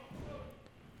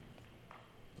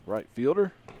 Right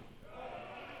fielder.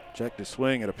 Checked his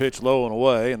swing at a pitch low and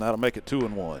away, and that'll make it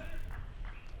 2-1.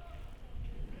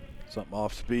 Something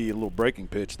off speed, a little breaking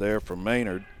pitch there from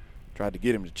Maynard. Tried to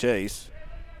get him to chase,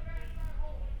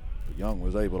 but Young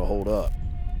was able to hold up.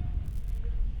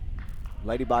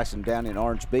 Lady Bison down in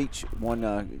Orange Beach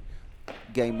won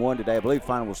game 1 today. I believe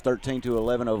final was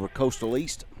 13-11 over Coastal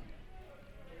East.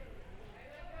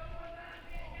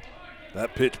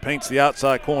 That pitch paints the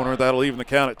outside corner. That'll even the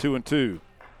count at 2-2.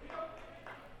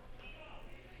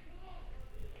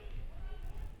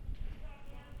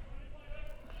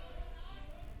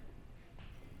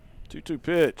 Two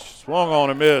pitch, swung on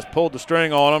and missed, pulled the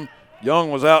string on him. Young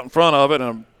was out in front of it,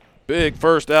 and a big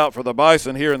first out for the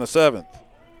Bison here in the 7th.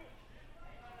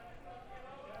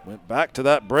 Went back to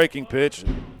that breaking pitch.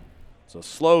 It's a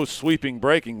slow sweeping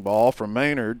breaking ball from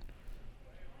Maynard,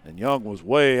 and Young was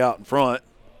way out in front,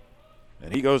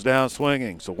 and he goes down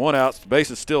swinging. So 1 out, the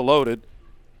base is still loaded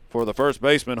for the first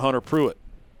baseman, Hunter Pruitt.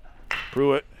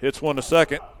 Pruitt hits one to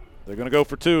second. They're going to go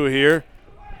for 2 here.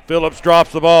 Phillips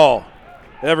drops the ball.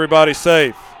 Everybody's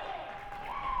safe.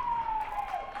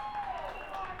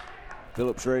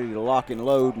 Phillips ready to lock and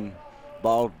load, and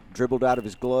ball dribbled out of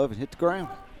his glove and hit the ground.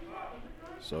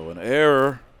 So an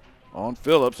error on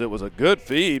Phillips. It was a good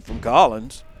feed from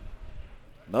Collins.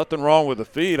 Nothing wrong with the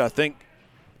feed. I think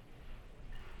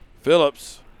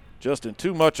Phillips, just in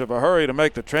too much of a hurry to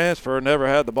make the transfer, never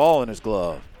had the ball in his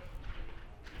glove.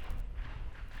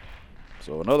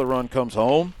 So another run comes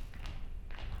home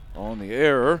on the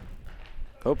error.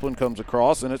 Copeland comes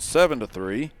across, and it's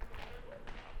 7-3.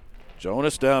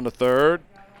 Jonas down to third,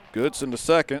 Goodson to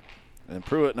second, and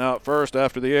Pruitt now at first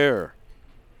after the error.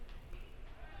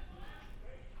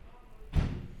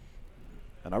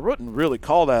 And I wouldn't really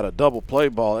call that a double play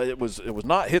ball. It was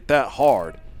not hit that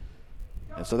hard.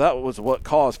 And so that was what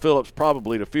caused Phillips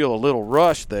probably to feel a little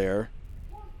rush there.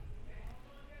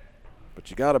 But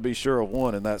you got to be sure of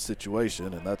one in that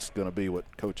situation, and that's going to be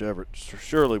what Coach Everett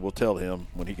surely will tell him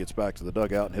when he gets back to the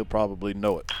dugout, and he'll probably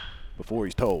know it before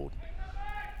he's told.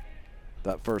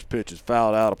 That first pitch is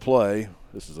fouled out of play.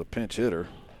 This is a pinch hitter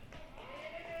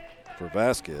for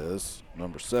Vasquez,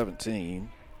 number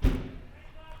 17.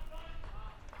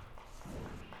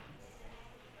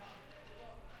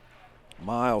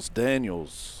 Miles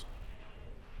Daniels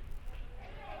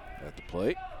at the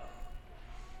plate.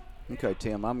 Okay,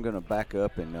 Tim, I'm going to back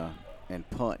up and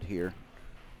punt here.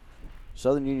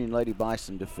 Southern Union Lady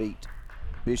Bison defeat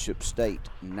Bishop State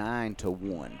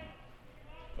 9-1.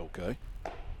 Okay.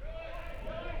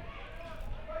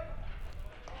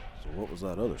 So what was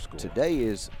that other score? Today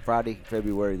is Friday,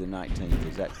 February the 19th.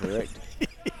 Is that correct?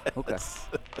 Yes.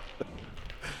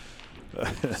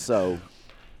 Okay. So,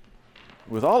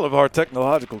 with all of our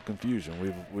technological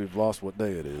confusion, we've lost what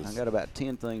day it is. I got about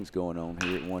 10 things going on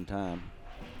here at one time.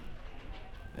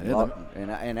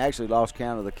 And actually lost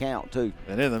count of the count, too.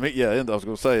 And I was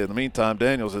going to say, in the meantime,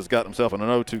 Daniels has got himself an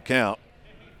 0-2 count.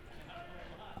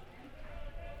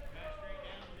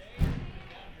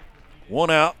 One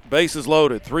out, bases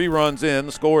loaded, 3 runs in.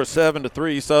 The score is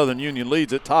 7-3. Southern Union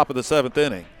leads it, top of the 7th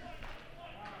inning.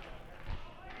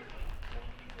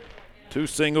 2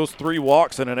 singles, 3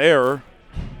 walks, and an error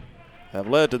have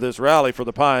led to this rally for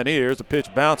the Pioneers. The pitch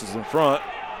bounces in front.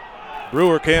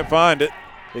 Brewer can't find it.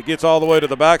 It gets all the way to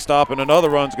the backstop, and another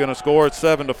run's going to score. It's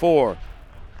 7-4.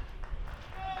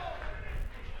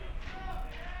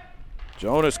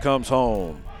 Jonas comes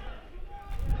home.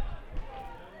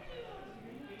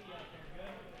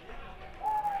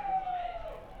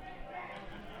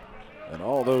 And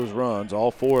all those runs,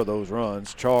 all 4 of those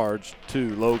runs, charged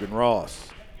to Logan Ross.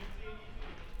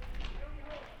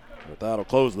 But that'll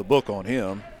close the book on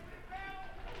him.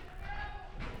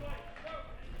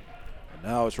 And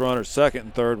now it's runners second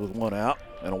and third with 1 out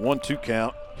and a 1-2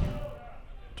 count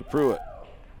to Pruitt.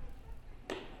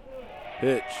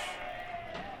 Pitch.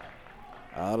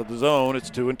 Out of the zone, it's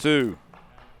 2-2.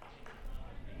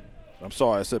 I'm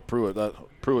sorry, I said Pruitt.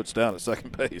 Pruitt's down at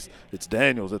second base. It's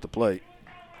Daniels at the plate.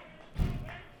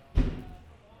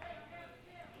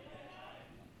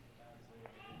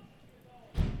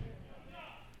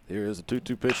 Here is a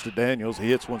 2-2 pitch to Daniels. He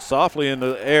hits one softly in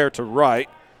the air to right.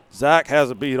 Zach has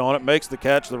a beat on it, makes the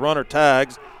catch. The runner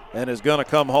tags and is going to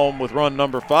come home with run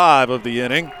number 5 of the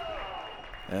inning.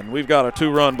 And we've got a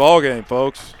 2-run ball game,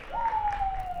 folks.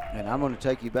 And I'm going to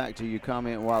take you back to your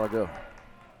comment a while ago.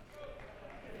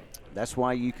 That's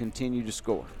why you continue to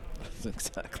score. That's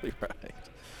exactly right.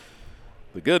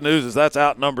 The good news is that's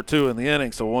out number 2 in the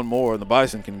inning, so 1 more, and the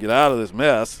Bison can get out of this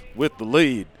mess with the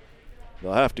lead.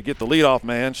 They'll have to get the leadoff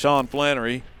man, Sean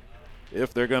Flannery,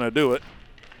 if they're going to do it.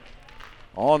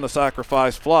 On the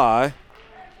sacrifice fly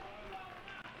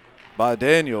by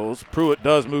Daniels. Pruitt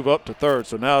does move up to third,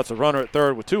 so now it's a runner at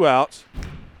third with 2 outs.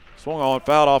 Swung on,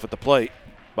 fouled off at the plate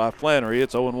by Flannery.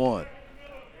 It's 0-1.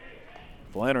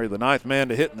 Flannery, the 9th man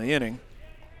to hit in the inning.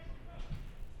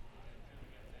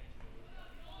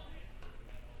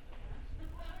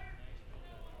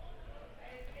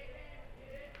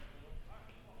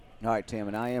 All right, Tim,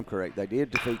 and I am correct. They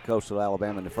did defeat Coastal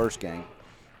Alabama in the first game,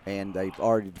 and they've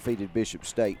already defeated Bishop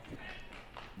State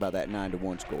by that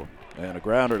 9-1 score. And a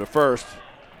grounder to first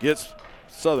gets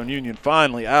Southern Union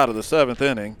finally out of the 7th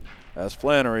inning as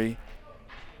Flannery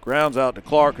grounds out to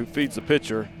Clark, who feeds the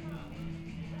pitcher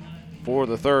for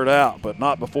the 3rd out, but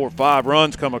not before 5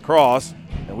 runs come across.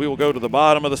 And we will go to the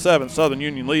bottom of the 7th. Southern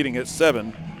Union leading at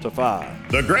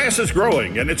 7-5. The grass is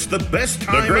growing, and it's the best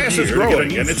time of year to get a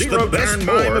new zero-turn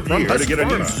mower from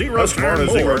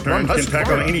Husqvarna. Zero-turn can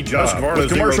tackle any job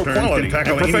with commercial quality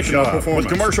and professional performance.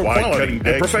 With commercial quality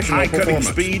and professional performance.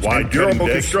 Speeds and durable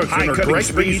construction are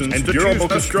great reasons and durable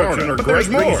construction are great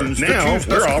reasons. Now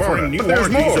we're offering new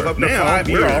warranties of up to 5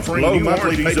 years. We're offering low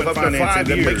monthly payments of up to 5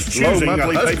 years. Low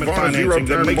monthly payment financing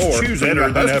that makes choosing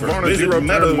better than ever. Visit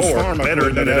Meadows Farm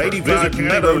better than at 85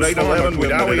 County Road 811 with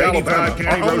Dowie,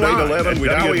 Alabama. Road 811 with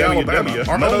Dowie, Alabama,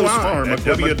 or Meadows Farm at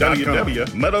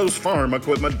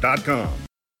www.meadowsfarmequipment.com.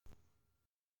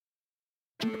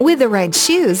 With the right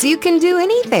shoes, you can do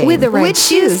anything. With the right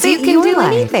shoes, you can do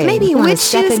anything. Maybe you want to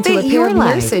step into a pair of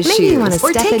nurse's shoes. Maybe you want to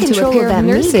step into a pair of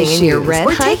nurse's shoes.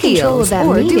 Or take control of that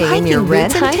meeting in your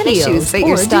red high heels. Fit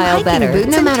your style better.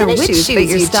 No matter which shoes fit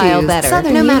your style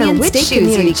better. No matter which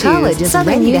shoes you choose.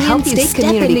 Southern Union Help you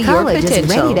step into college is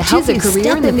ready to help you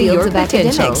career in the fields of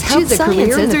academics. Choose a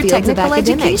career in the fields of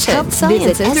education.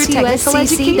 Visit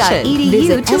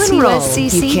suscc.edu to enroll.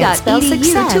 You can't spell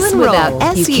success without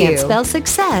SU. You can't spell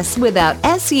success without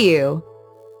SU.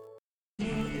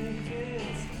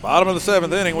 Bottom of the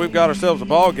 7th inning, we've got ourselves a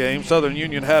ball game. Southern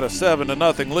Union had a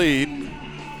 7-0 lead,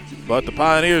 but the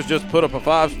Pioneers just put up a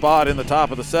 5 spot in the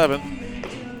top of the 7th,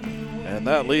 and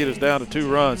that lead is down to 2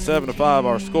 runs. 7-5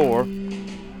 our score,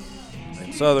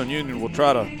 and Southern Union will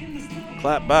try to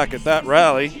clap back at that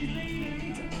rally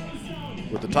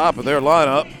with the top of their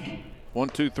lineup. 1,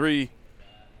 2, 3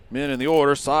 men in the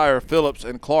order. Sire, Phillips,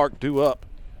 and Clark due up.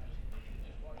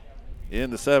 in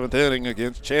the 7th inning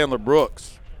against Chandler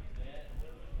Brooks.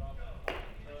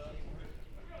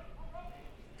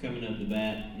 Coming up to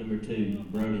bat, number 2,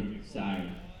 Brody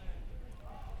Sire.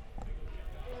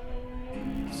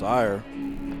 Sire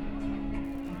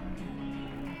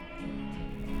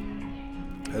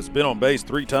has been on base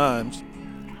 3 times.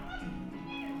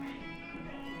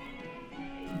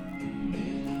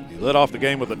 He led off the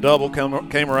game with a double,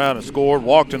 came around and scored,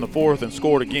 walked in the 4th and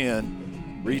scored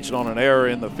again, reached on an error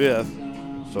in the 5th.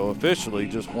 So officially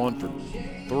just 1 for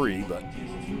 3, but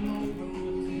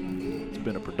it's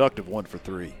been a productive 1 for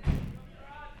 3.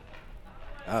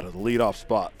 Out of the leadoff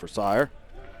spot for Sire.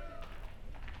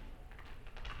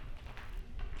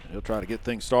 He'll try to get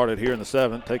things started here in the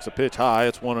 7th. Takes a pitch high.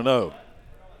 It's 1-0.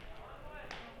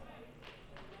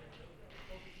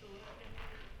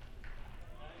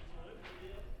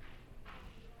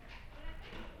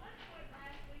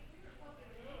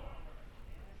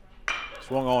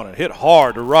 Swung on and hit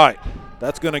hard to right.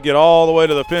 That's going to get all the way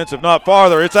to the fence, if not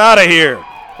farther. It's out of here.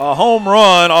 A home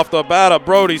run off the bat of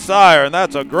Brody Sire, and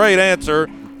that's a great answer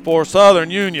for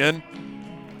Southern Union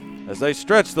as they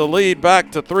stretch the lead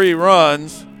back to 3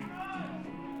 runs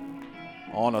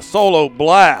on a solo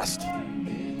blast.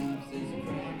 And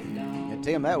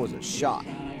Tim, that was a shot.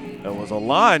 It was a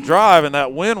line drive, and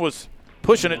that wind was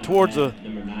pushing it towards the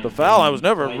foul line. There was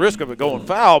never a risk of it going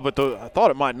foul, but I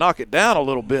thought it might knock it down a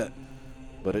little bit.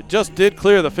 But it just did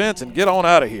clear the fence and get on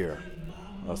out of here.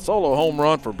 A solo home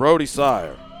run for Brody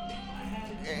Sire.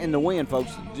 And the wind,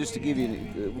 folks, just to give you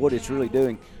what it's really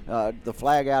doing, the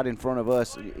flag out in front of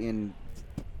us in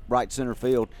right center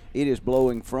field, it is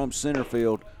blowing from center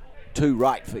field to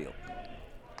right field.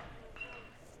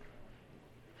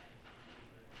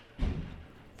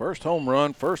 First home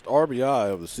run, first RBI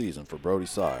of the season for Brody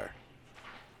Sire.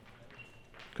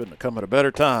 Couldn't have come at a better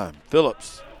time.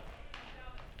 Phillips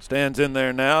stands in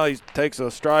there now. He takes a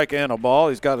strike and a ball.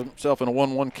 He's got himself in a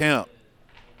 1-1 count.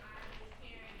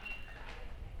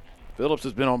 Phillips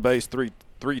has been on base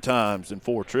three times in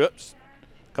 4 trips.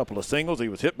 A couple of singles. He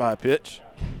was hit by a pitch.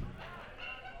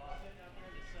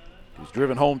 He's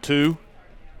driven home 2.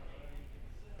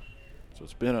 So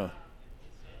it's been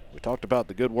we talked about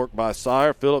the good work by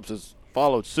Sire. Phillips has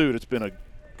followed suit. It's been a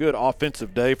good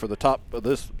offensive day for the top of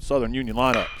this Southern Union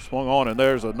lineup. Swung on, and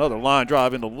there's another line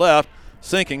drive into left,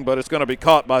 sinking, but it's going to be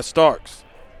caught by Starks.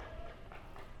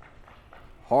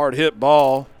 Hard hit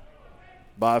ball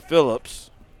by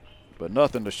Phillips, but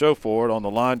nothing to show for it on the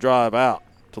line drive out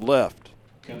to left.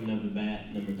 Coming up to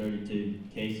bat, number 32,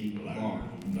 Casey Clark.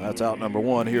 That's out number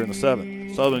 1 here in the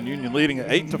 7th. Southern Union leading at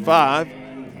 8-5.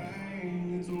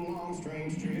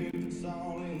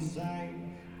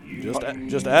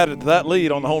 Just added to that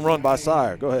lead on the home run by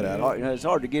Sire. Go ahead, Adam. It's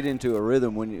hard to get into a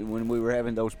rhythm when we were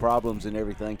having those problems and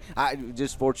everything.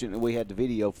 Just fortunate we had the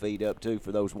video feed up, too,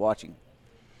 for those watching.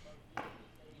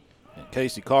 And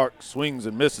Casey Clark swings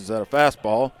and misses at a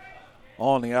fastball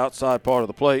on the outside part of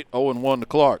the plate. 0-1 to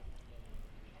Clark.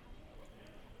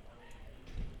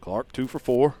 Clark 2 for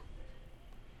 4.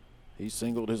 He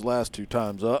singled his last 2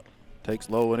 times up. Takes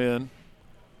low and in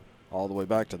all the way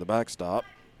back to the backstop.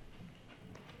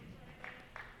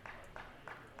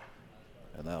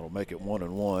 And that'll make it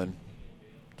 1-1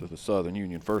 to the Southern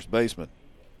Union first baseman.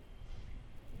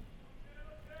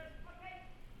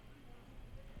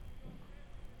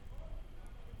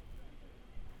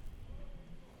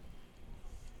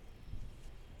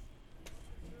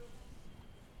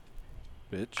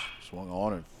 Pitch swung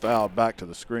on and fouled back to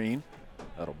the screen.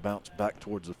 That'll bounce back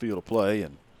towards the field of play,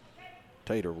 and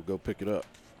Tater will go pick it up.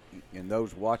 And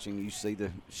those watching, you see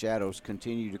the shadows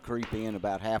continue to creep in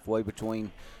about halfway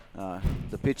between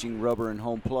the pitching rubber and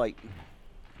home plate.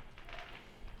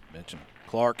 Mentioned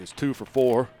Clark is 2 for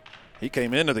 4. He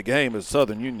came into the game as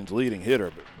Southern Union's leading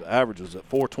hitter, but the average was at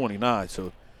 429,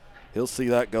 so he'll see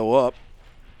that go up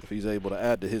if he's able to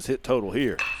add to his hit total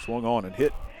here. Swung on and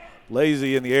hit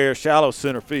lazy in the air, shallow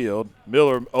center field.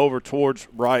 Miller over towards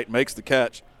right, makes the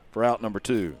catch for out number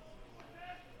 2.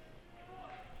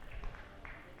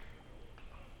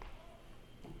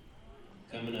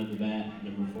 Coming up the bat,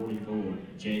 number 44,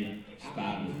 Jake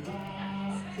Spivey.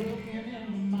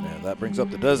 And that brings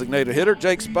up the designated hitter,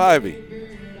 Jake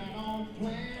Spivey.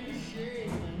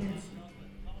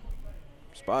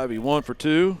 Spivey 1 for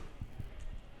 2.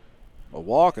 A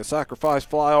walk, a sacrifice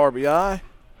fly RBI,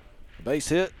 a base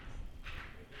hit.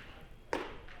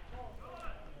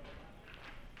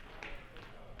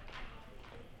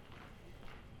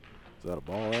 Is that a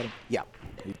ball, Adam? Yeah.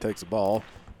 He takes a ball.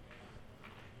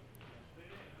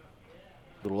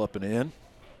 Little up and in.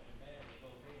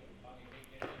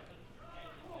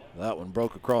 That one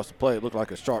broke across the plate. Looked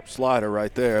like a sharp slider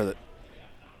right there that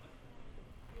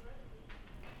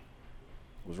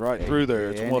was right through there.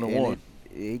 It's 1-1.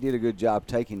 He did a good job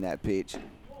taking that pitch.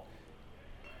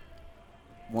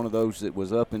 One of those that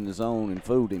was up in the zone and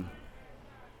fooled him.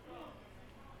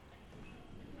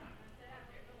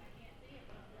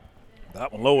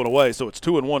 That one low and away, so it's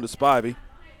 2-1 to Spivey.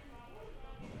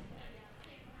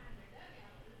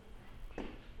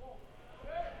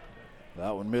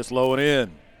 That one missed low and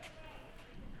in.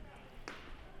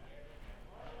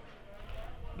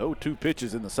 No two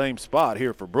pitches in the same spot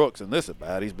here for Brooks in this at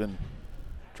bat. He's been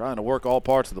trying to work all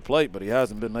parts of the plate, but he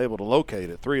hasn't been able to locate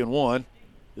it. 3-1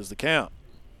 is the count.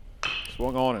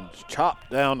 Swung on and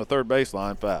chopped down the third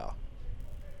baseline, foul.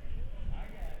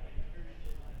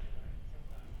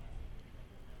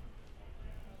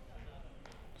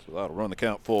 So that'll run the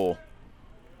count full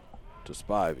to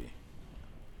Spivey.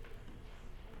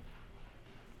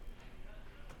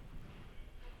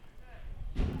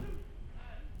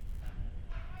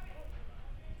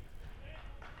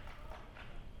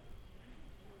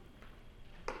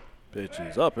 Pitch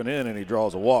is up and in, and he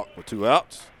draws a walk with 2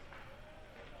 outs.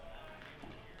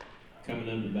 Coming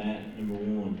up to bat, number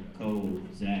 1, Cole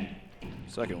Zach.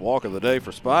 Second walk of the day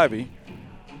for Spivey.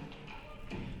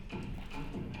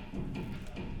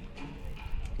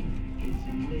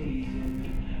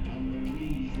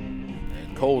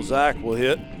 And Cole Zach will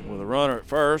hit with a runner at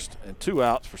first and 2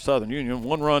 outs for Southern Union.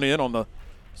 1 run in on the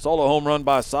solo home run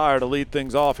by Sire to lead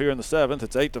things off here in the 7th.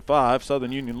 It's 8-5,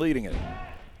 Southern Union leading it.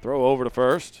 Throw over to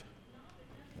first,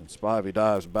 and Spivey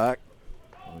dives back.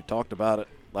 We talked about it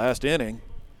last inning.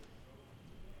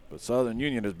 But Southern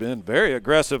Union has been very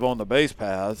aggressive on the base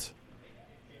paths.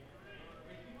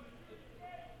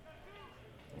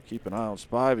 We'll keep an eye on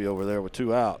Spivey over there with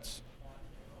 2 outs.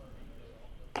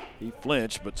 He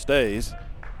flinched but stays.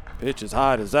 Pitch is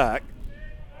high to Zach,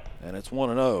 and it's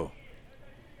 1-0.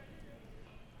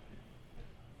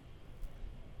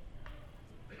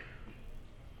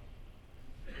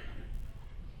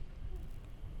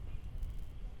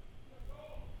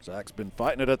 Zach's been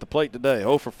fighting it at the plate today,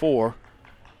 0 for 4.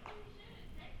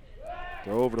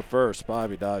 Throw over to first.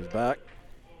 Spivey dives back.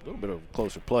 A little bit of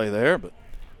closer play there, but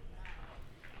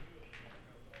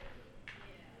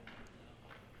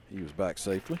he was back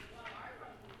safely.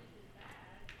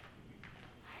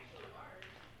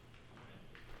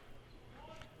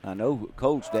 I know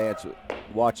Cole's dad's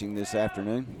watching this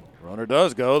afternoon. Runner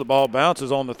does go. The ball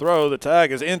bounces on the throw. The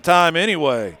tag is in time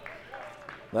anyway.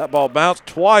 That ball bounced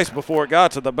twice before it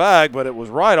got to the bag, but it was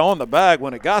right on the bag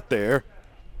when it got there.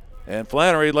 And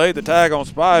Flannery laid the tag on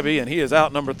Spivey, and he is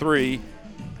out number 3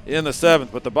 in the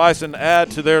 7th. But the Bison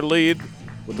add to their lead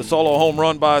with the solo home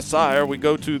run by Sire. We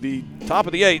go to the top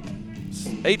of the 8th.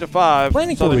 8-5.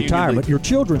 Planning for retirement, your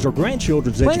children's or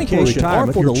grandchildren's education,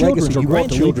 or for the legacy or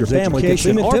grandchildren's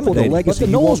education, or for the legacy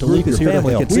you want to leave your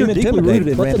family. We are deeply rooted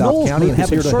in Randolph County and have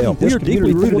here to help. We are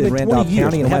deeply rooted in Randolph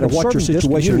County, and no matter what your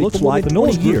situation looks like, the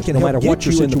Knowles Group can help get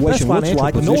you in the best financial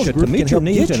position to meet your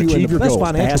needs and achieve your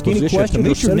goals. Ask any question to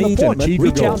meet your needs and achieve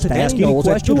your goals. Ask any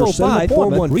question or send an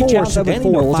appointment. Reach out to Danny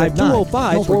Knowles at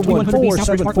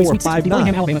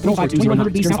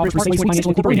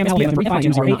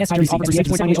 205-414-7559.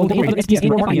 SPF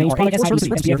Indoor Marketing Names, Products or Services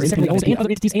SPF is secondly owned any other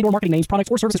entities Indoor Marketing Names,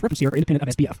 Products or Services Representative are independent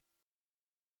of SPF.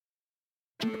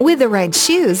 With the right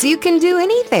shoes, you can do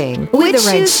anything. With the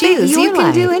right shoes, you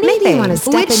can do anything. Maybe you want to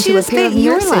step into a pair of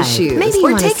nurses' shoes. Maybe you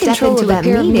want to take control of that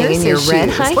meeting in your red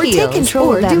high heels. Or take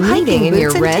control of that meeting in your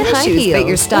red high heels. Fit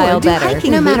your style better.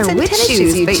 No matter which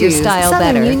shoes fit your style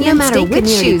better. No matter which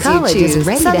shoes you choose.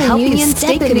 Ready to help you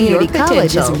step into your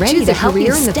potential. Ready to help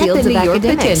you in the fields of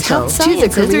academics. Choose a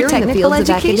career in the fields of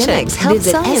academics.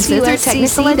 Visit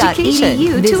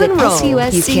SUSCC.edu to enroll.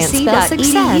 You can't spell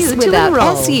success without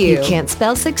SU. You can't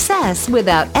spell success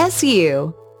without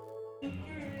SU.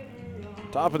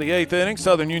 Top of the 8th inning,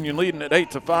 Southern Union leading at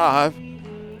 8-5.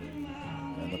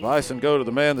 And the Bison go to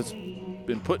the man that's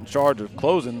been put in charge of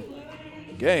closing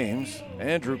games.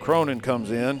 Andrew Cronin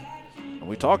comes in. And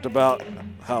we talked about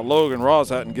how Logan Ross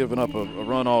hadn't given up a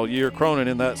run all year. Cronin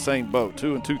in that same boat.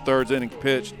 2 2/3 innings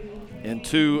pitched in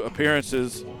 2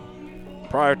 appearances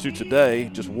prior to today.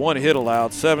 Just 1 hit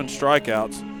allowed, 7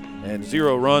 strikeouts, and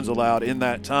 0 runs allowed in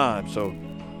that time. So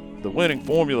the winning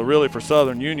formula really for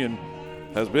Southern Union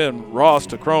has been Ross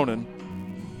to Cronin.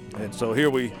 And so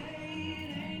here we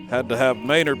had to have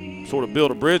Maynard sort of build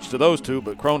a bridge to those two,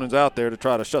 but Cronin's out there to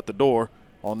try to shut the door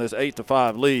on this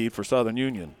 8-5 lead for Southern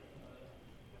Union.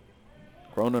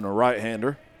 Cronin, a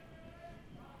right-hander.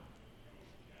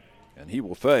 And he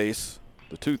will face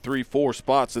the 2, 3, 4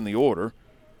 spots in the order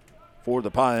for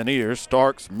the Pioneers,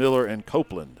 Starks, Miller, and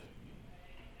Copeland.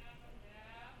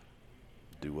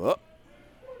 Due up.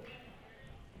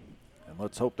 And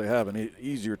let's hope they have an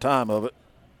easier time of it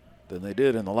than they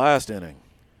did in the last inning.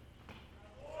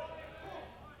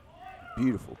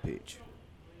 Beautiful pitch.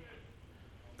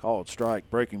 Called strike,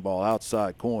 breaking ball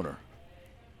outside corner.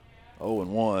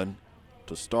 0-1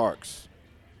 to Starks.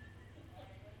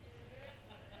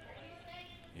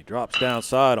 He drops down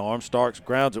sidearm. Starks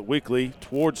grounds it weakly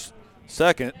towards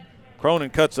second. Cronin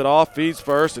cuts it off, feeds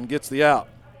first, and gets the out.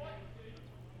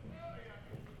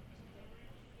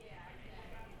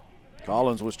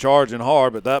 Collins was charging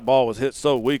hard, but that ball was hit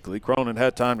so weakly. Cronin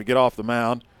had time to get off the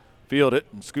mound, field it,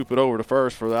 and scoop it over to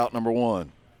first for out number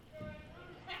 1.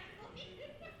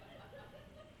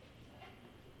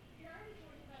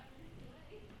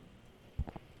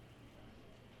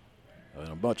 And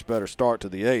a much better start to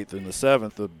the 8th. In the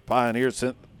 7th, the Pioneers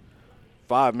sent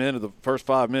 5 men to the first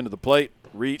 5 men to the plate,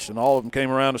 reached, and all of them came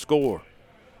around to score.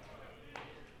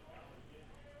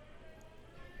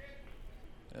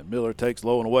 And Miller takes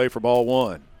low and away for ball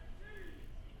 1.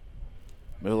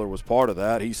 Miller was part of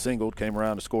that. He singled, came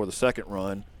around to score the second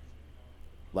run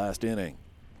last inning.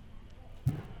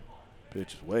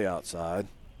 Pitch is way outside.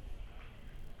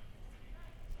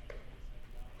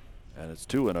 And it's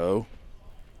 2-0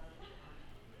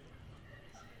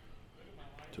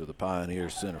 to the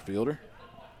Pioneers center fielder.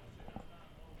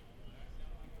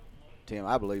 Tim,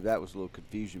 I believe that was a little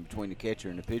confusion between the catcher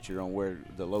and the pitcher on where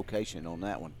the location on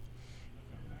that one.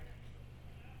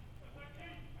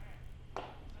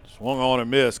 Swung on and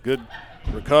missed. Good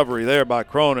recovery there by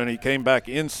Cronin. He came back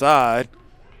inside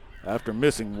after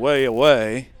missing way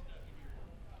away.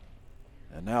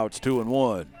 And now it's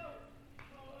 2-1.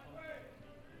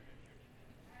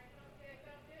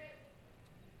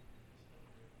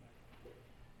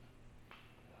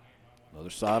 Another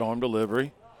sidearm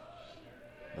delivery.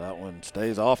 That one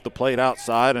stays off the plate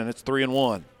outside, and it's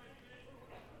 3-1.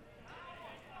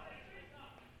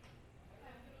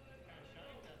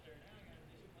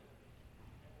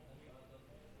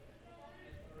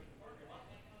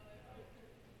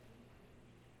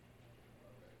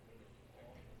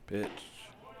 Pitch.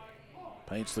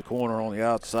 Paints the corner on the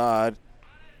outside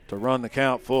to run the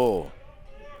count full.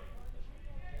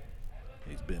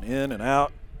 He's been in and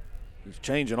out. He's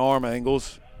changing arm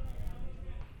angles.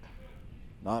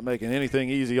 Not making anything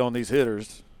easy on these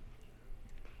hitters.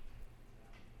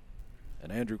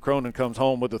 And Andrew Cronin comes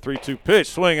home with the 3-2 pitch.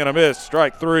 Swing and a miss.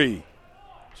 Strike 3.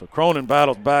 So Cronin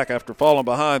battles back after falling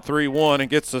behind 3-1 and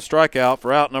gets the strikeout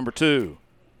for out number 2.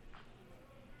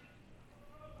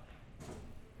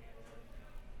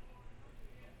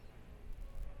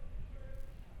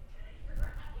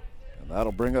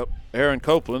 That'll bring up Aaron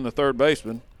Copeland, the third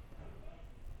baseman.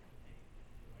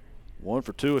 1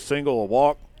 for 2, a single, a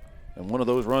walk, and one of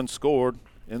those runs scored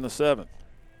in the 7th.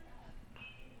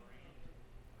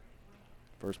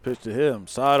 First pitch to him,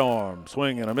 sidearm,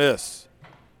 swing and a miss.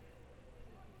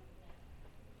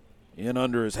 In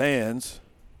under his hands,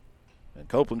 and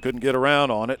Copeland couldn't get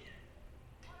around on it.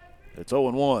 It's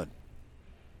 0-1.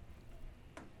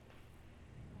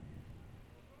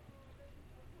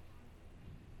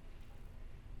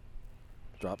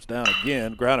 Drops down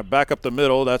again, grounded back up the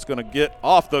middle. That's going to get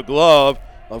off the glove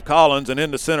of Collins and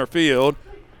into center field.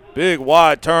 Big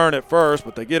wide turn at first,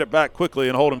 but they get it back quickly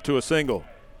and hold him to a single.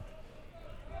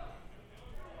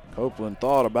 Copeland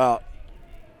thought about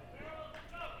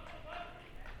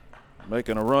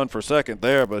making a run for second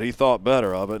there, but he thought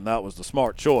better of it, and that was the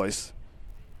smart choice,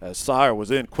 as Sire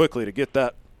was in quickly to get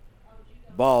that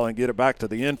ball and get it back to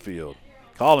the infield.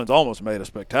 Collins almost made a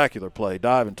spectacular play,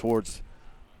 diving towards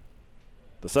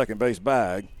the second base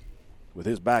bag with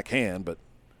his backhand, but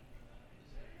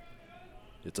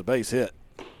it's a base hit.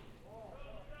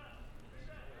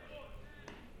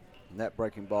 And that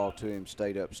breaking ball to him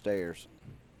stayed upstairs.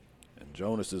 And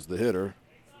Jonas is the hitter.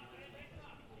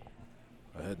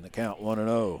 Ahead in the count,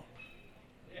 1-0.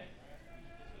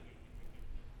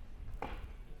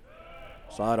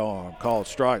 Sidearm called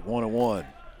strike, 1-1.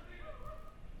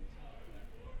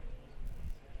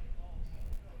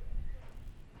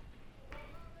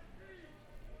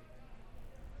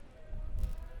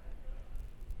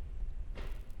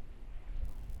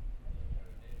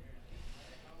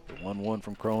 The 1-1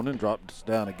 from Cronin, drops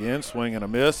down again, swing and a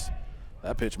miss.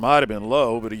 That pitch might have been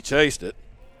low, but he chased it.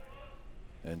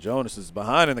 And Jonas is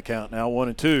behind in the count now,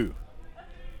 1-2.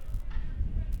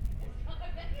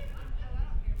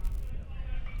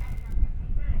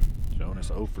 Jonas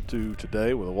 0 for 2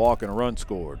 today with a walk and a run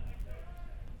scored.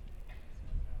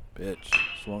 Pitch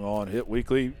swung on, hit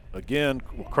weakly. Again,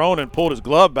 Cronin pulled his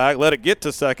glove back, let it get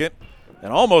to second,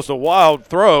 and almost a wild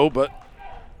throw, but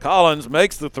Collins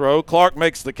makes the throw. Clark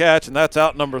makes the catch, and that's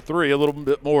out number 3. A little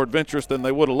bit more adventurous than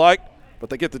they would have liked, but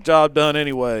they get the job done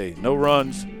anyway. No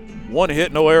runs, 1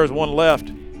 hit, no errors, 1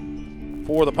 left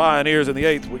for the Pioneers in the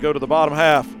 8th. We go to the bottom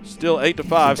half. Still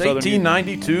 8-5. Since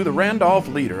 1892, the Randolph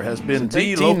Leader has been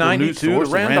the local news source.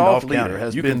 The Randolph Leader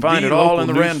has been find it all in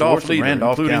the Randolph Leader,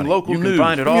 including local news. You can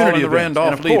find it all in the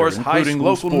Randolph Leader, including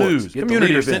local news,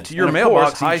 community events sent to your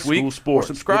mailbox each week.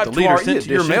 Subscribe to our sent to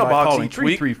your mailbox each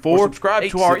week. Or subscribe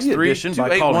to our e-edition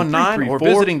by calling 334 or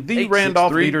visiting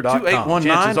therandolphleader.com.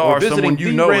 Chances are someone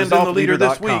you know is in the leader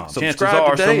this week.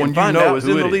 Subscribe today and find out who's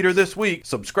in the leader this week.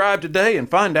 Subscribe today and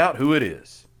find out who it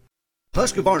is.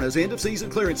 Husqvarna's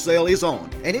end-of-season clearance sale is on,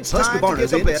 and it's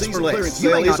Husqvarna's end-of-season clearance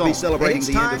sale is on. Celebrating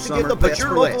the end of summer, but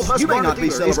your local Husqvarna you may not be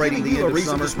celebrating the end of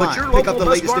summer, but your local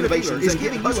Husqvarna dealer is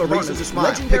giving you a reason to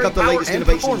smile. Pick up the latest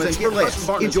innovations and get less.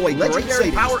 Enjoy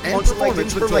legendary power and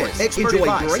performance for less. Enjoy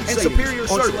great and superior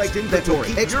service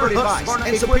inventory, expert advice,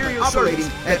 and superior operating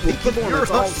at peak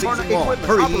performance all season long.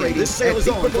 Hurry in, this sale is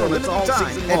on for a limited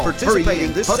time, and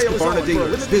participating this Husqvarna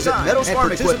dealers. Visit Meadows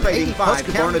Farm Equipment, 85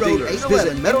 County Road 811.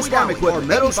 Visit Meadows Farm Equipment, or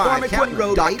Meadows Farm Equipment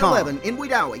Road 811 in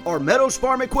Wedowee, or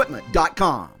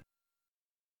meadowsfarmequipment.com.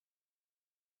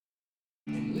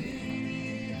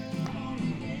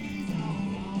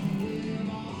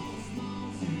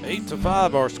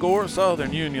 8-5 our score.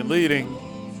 Southern Union leading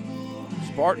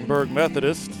Spartanburg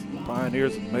Methodist.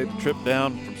 Pioneers made the trip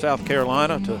down from South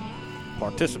Carolina to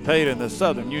participate in the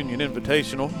Southern Union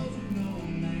Invitational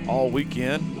all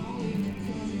weekend.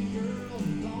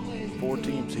 4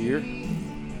 teams here.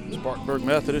 Spartanburg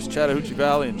Methodist, Chattahoochee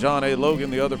Valley, and John A. Logan,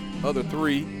 the other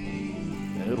 3.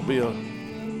 And it'll be a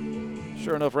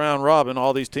sure enough round robin.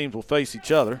 All these teams will face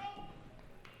each other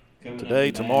today,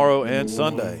 tomorrow, and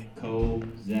Sunday.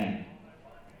 And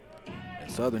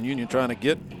Southern Union trying to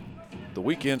get the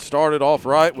weekend started off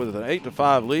right with an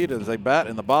 8-5 lead as they bat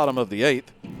in the bottom of the 8th.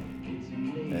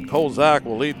 And Cole Zach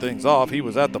will lead things off. He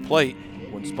was at the plate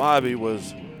when Spivey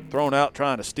was thrown out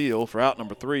trying to steal for out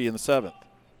number 3 in the 7th.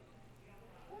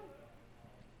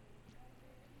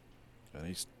 And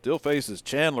he still faces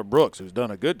Chandler Brooks, who's done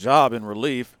a good job in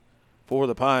relief for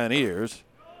the Pioneers.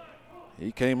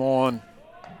 He came on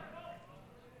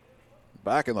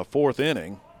back in the 4th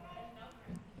inning,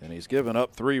 and he's given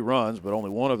up 3 runs, but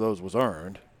only one of those was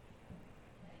earned.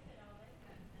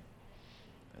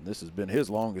 And this has been his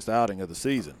longest outing of the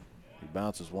season. He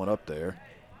bounces one up there.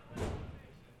 And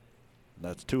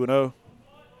that's 2-0.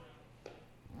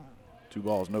 2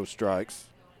 balls, no strikes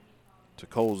to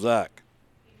Cole Zach.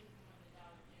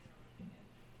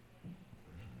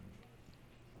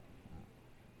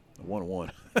 A 1-1.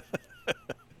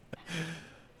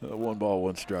 1 ball,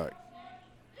 1 strike.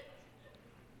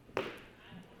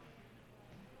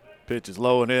 Pitch is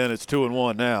low and in. It's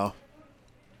 2-1 now.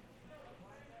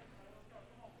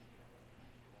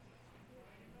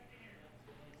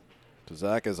 To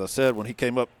Zach, as I said, when he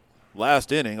came up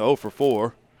last inning, 0 for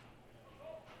 4.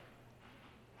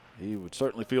 He would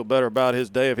certainly feel better about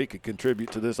his day if he could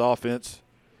contribute to this offense.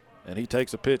 And he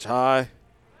takes a pitch high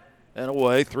and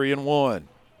away, 3-1.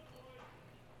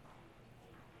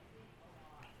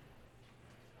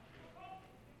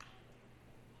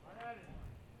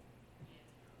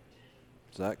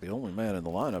 Zach, the only man in the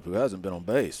lineup who hasn't been on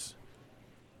base.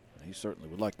 He certainly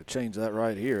would like to change that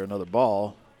right here. Another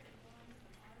ball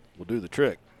will do the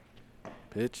trick.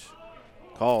 Pitch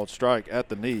called, strike at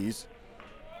the knees,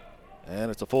 and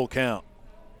it's a full count.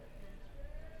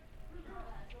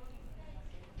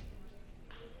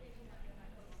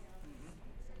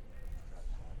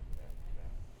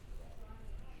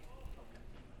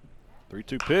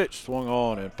 Three-two pitch, swung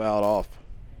on and fouled off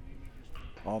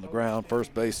on the ground,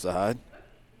 first base side.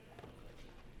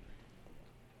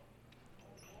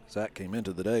 Zach came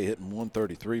into the day hitting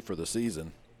 133 for the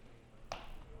season.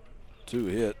 2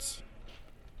 hits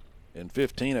in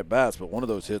 15 at bats, but one of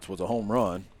those hits was a home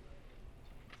run.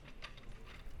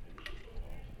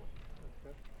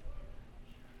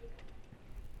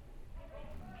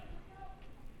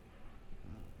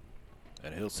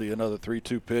 And he'll see another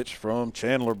 3-2 pitch from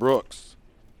Chandler Brooks.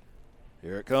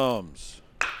 Here it comes.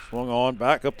 Swung on,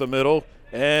 back up the middle,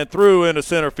 and through into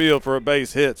center field for a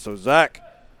base hit. So Zach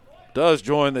does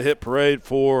join the hit parade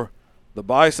for the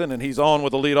Bison, and he's on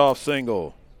with a leadoff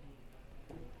single.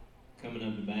 Coming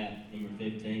up to bat, number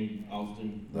 15,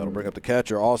 Austin. That'll bring up the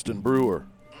catcher, Austin Brewer.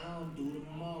 I don't do the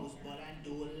most, but I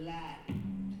do a lot.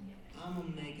 I'ma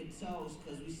make a toast,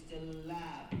 cause we still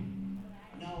alive.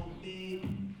 No big,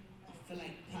 I feel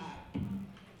like pop.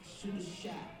 Shoot a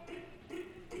shot.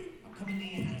 I'm coming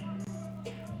in.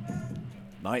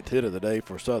 9th hit of the day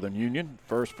for Southern Union.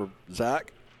 First for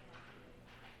Zach.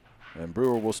 And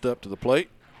Brewer will step to the plate.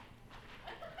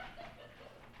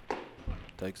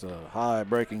 Takes a high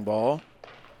breaking ball.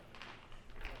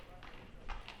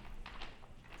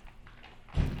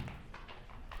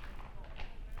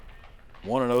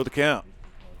 1-0 the count.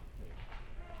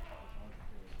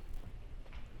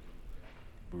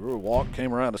 Brewer walk,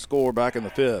 came around to score back in the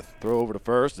 5th. Throw over to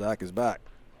first. Zach is back.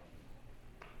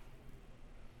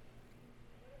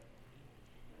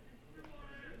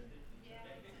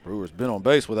 Brewer's been on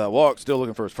base with that walk. Still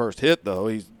looking for his first hit, though.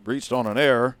 He's reached on an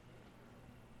error.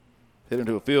 Hit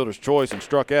into a fielder's choice and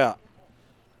struck out.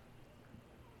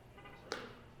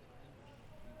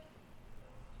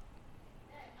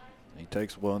 He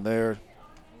takes one there.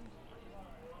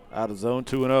 Out of zone,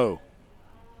 2-0.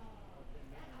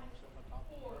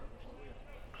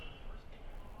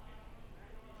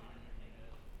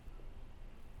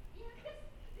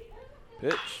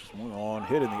 Pitch, swung on,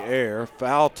 hit in the air.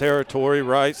 Foul territory,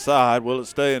 right side. Will it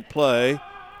stay in play?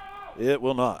 It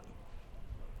will not.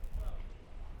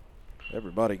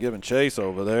 Everybody giving chase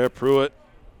over there. Pruitt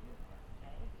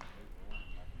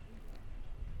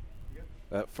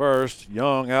at first.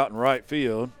 Young out in right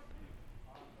field.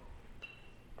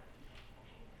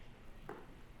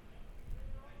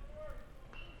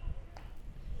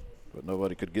 But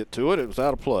nobody could get to it. It was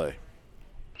out of play.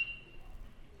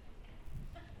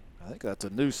 I think that's a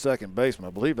new second baseman.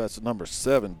 I believe that's number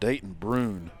 7, Dayton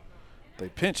Brune. They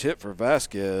pinch hit for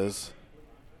Vasquez.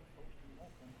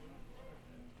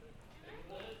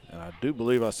 And I do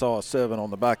believe I saw a 7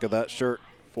 on the back of that shirt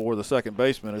for the second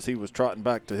baseman as he was trotting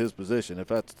back to his position. If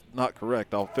that's not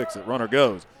correct, I'll fix it. Runner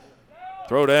goes.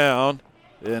 Throw down,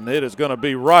 and it is going to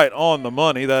be right on the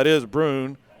money. That is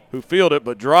Brune, who fielded it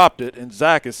but dropped it, and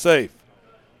Zach is safe.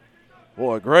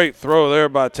 Boy, a great throw there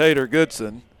by Tater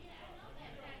Goodson.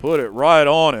 Put it right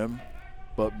on him,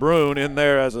 but Brune in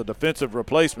there as a defensive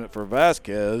replacement for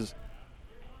Vasquez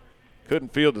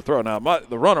couldn't field the throw. Now,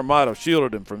 the runner might have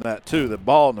shielded him from that too. The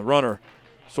ball and the runner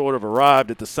sort of arrived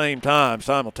at the same time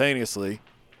simultaneously,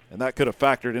 and that could have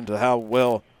factored into how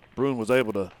well Brune was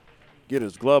able to get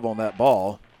his glove on that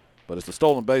ball, but it's a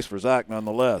stolen base for Zach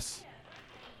nonetheless.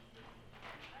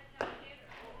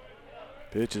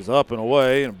 Pitch is up and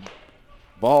away, and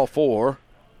ball 4.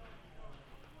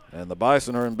 And the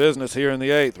Bison are in business here in the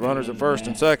 8th. Runners at first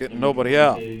and second, and nobody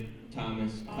out.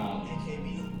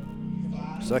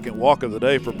 Second walk of the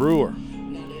day for Brewer.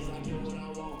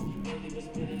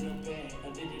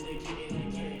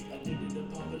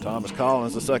 Thomas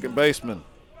Collins, the second baseman.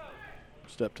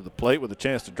 Step to the plate with a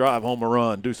chance to drive home a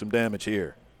run, do some damage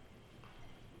here.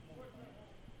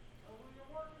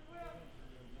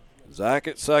 Zach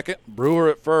at second, Brewer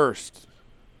at first.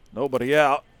 Nobody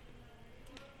out.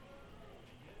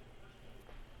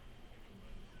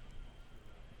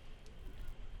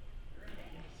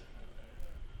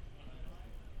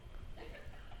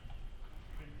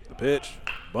 Pitch,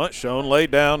 bunt shown,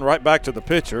 laid down right back to the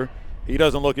pitcher. He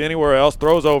doesn't look anywhere else,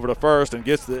 throws over to first and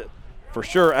gets it for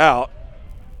sure out.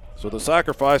 So the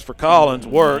sacrifice for Collins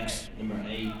works.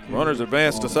 Runners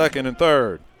advance to second and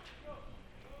third.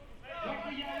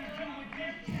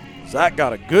 Zach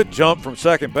got a good jump from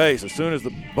second base. As soon as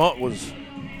the bunt was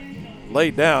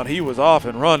laid down, he was off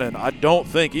and running. I don't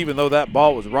think, even though that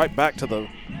ball was right back to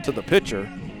the pitcher,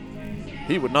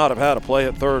 he would not have had a play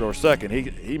at third or second.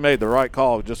 He made the right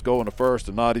call, just going to first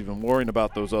and not even worrying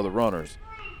about those other runners.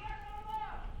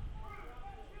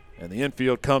 And the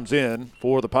infield comes in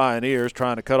for the Pioneers,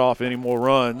 trying to cut off any more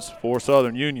runs for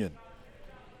Southern Union.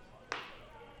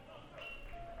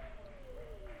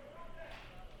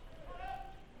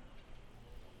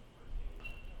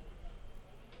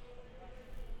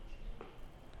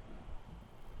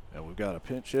 And we've got a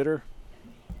pinch hitter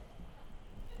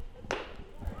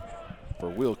for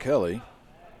Will Kelly.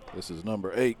 This is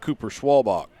number 8, Cooper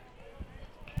Schwalbach.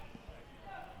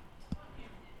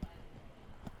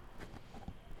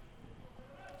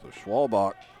 So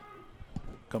Schwalbach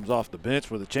comes off the bench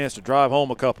with a chance to drive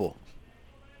home a couple.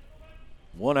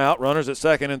 One out, runners at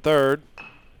second and third.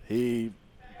 He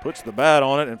puts the bat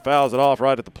on it and fouls it off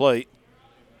right at the plate.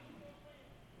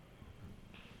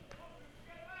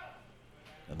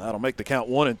 And that'll make the count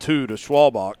 1-2 to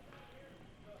Schwalbach.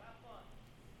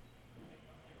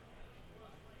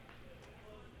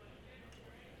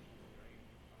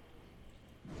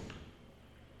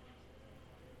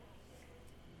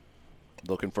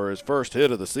 Looking for his first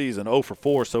hit of the season, 0 for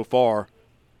 4 so far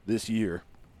this year.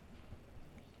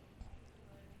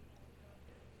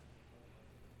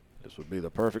 This would be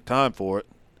the perfect time for it.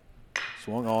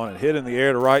 Swung on and hit in the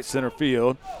air to right center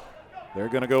field. They're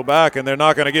going to go back, and they're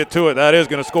not going to get to it. That is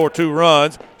going to score 2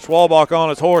 runs. Schwalbach on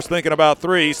his horse thinking about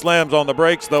 3. Slams on the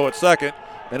brakes, though, at second,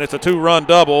 and it's a 2-run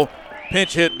double,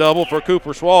 pinch hit double for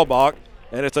Cooper Schwalbach,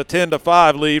 and it's a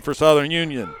 10-5 lead for Southern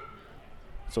Union.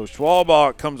 So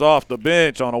Schwalbach comes off the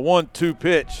bench on a 1-2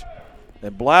 pitch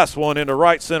and blasts one into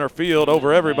right center field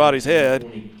over everybody's head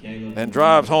and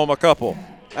drives home a couple.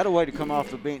 That a way to come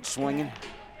off the bench swinging.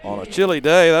 On a chilly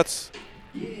day, that's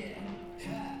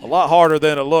a lot harder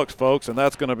than it looks, folks, and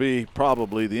that's going to be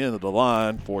probably the end of the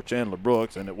line for Chandler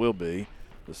Brooks, and it will be.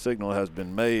 The signal has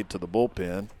been made to the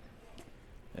bullpen.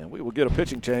 And we will get a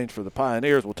pitching change for the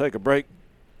Pioneers. We'll take a break.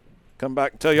 Come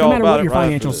back and tell you all about it. No matter what your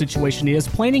financial situation is,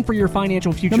 planning for your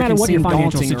financial future can seem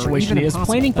daunting.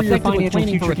 Planning for your financial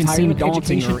future can seem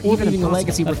daunting, or even a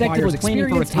legacy requires planning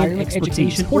for retirement,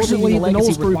 education. Fortunately, the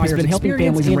Knowles Group has been helping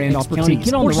families in Randolph County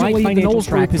get on the right financial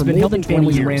track for more than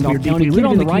 20 years. We are deeply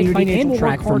rooted in the right financial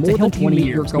track for more than 20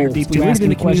 years. We are deeply rooted in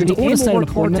the community or to set an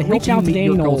appointment. Reach out to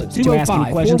Danny Knowles at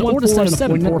 205 or to set an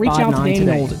appointment. Reach out to Danny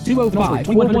Knowles at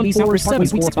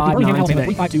 205-211-457-459 today.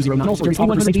 3520 Knowles Group,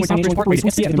 160 South Park Radio,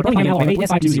 SPF, the Birmingham Alabama,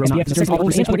 8520 the separately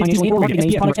owned and other entities and/or marketing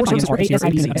names, products or services, or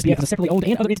ASID and SPF, the separately owned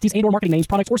and other entities and/or marketing names,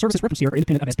 products or services referenced here are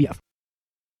independent of SPF.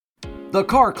 The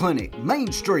Car Clinic,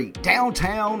 Main Street,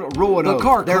 downtown Roanoke. The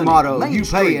Car Clinic, their motto, you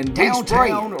pay in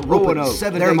downtown Roanoke.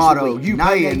 Their motto, you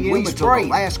pay in we spray.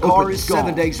 Last car is gone.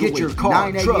 7 days a week. Get your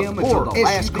car, 9 a.m. until the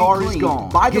last car is gone.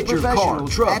 Buy the professional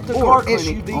truck at the Car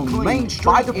Clinic on Main Street.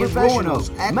 Buy the professionals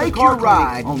at the Car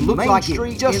Clinic on Main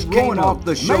Street. Just came off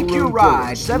the showroom floor. Make your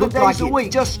ride 7 days a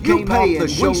week. Just came off the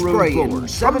showroom floor.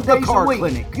 7 days a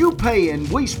week. You pay and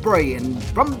we spraying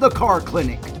from the Car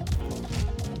Clinic.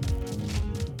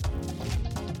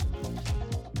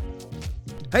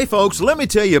 Hey folks, let me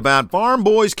tell you about Farm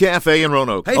Boys Cafe in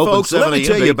Roanoke. Hey folks, let me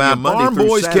tell you about Farm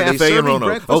Boys Cafe in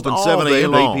Roanoke. Open 7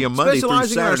 a.m. to 8 p.m. Monday through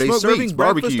Saturday, serving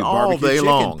barbecue all day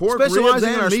long. Specializing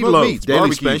in our meatloaf,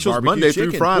 daily specials Monday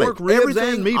through Friday.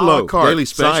 Everything meatloaf, daily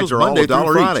specials are all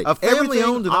 $1 each. A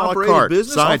family-owned and operated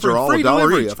business sides are all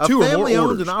 $1 each. 2 or more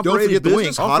orders. Don't forget the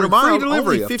wings, hot or mild,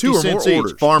 only 50 cents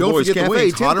each. Farm Boys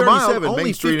Cafe, hot or mild,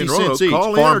 only 50 cents each.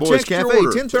 Farm Boys Cafe,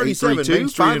 1037 Main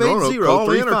Street in Roanoke.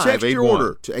 Call in or text your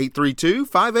order to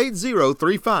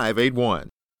 832-580-3581.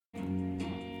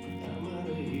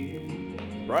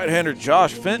 Right-hander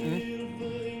Josh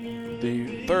Fenton,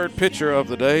 the third pitcher of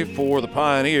the day for the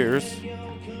Pioneers.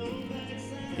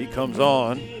 He comes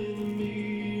on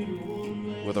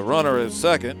with a runner at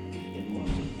second.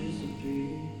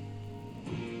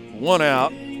 1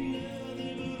 out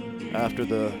after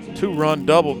the 2-run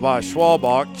double by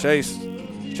Schwalbach chased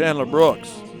Chandler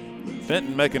Brooks.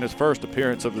 Fenton making his first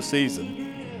appearance of the season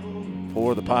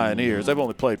for the Pioneers. They've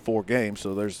only played 4 games,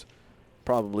 so there's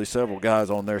probably several guys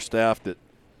on their staff that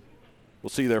will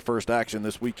see their first action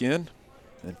this weekend,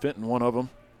 and Fenton one of them.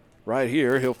 Right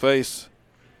here, he'll face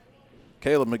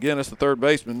Caleb McGinnis, the third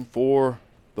baseman for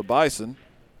the Bison,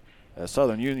 as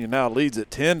Southern Union now leads it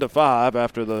 10-5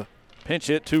 after the pinch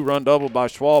hit 2-run double by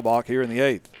Schwalbach here in the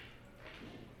 8th.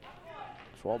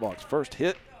 Schwalbach's first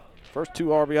hit, first 2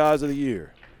 RBIs of the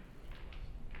year.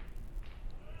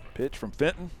 Pitch from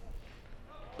Fenton.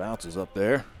 Bounces up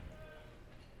there.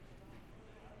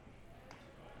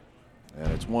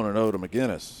 And it's 1-0 to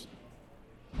McGinnis.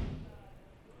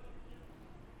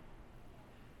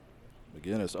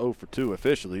 McGinnis 0 for 2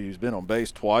 officially. He's been on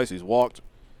base twice. He's walked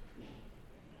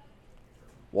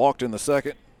in the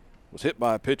second, was hit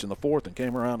by a pitch in the fourth, and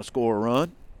came around to score a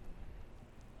run.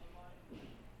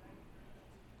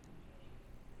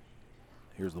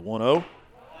 Here's the 1-0.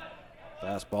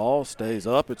 Fastball stays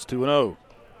up. It's 2-0.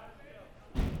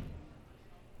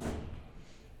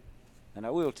 And I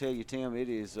will tell you, Tim, it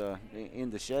is in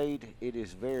the shade. It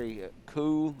is very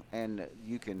cool, and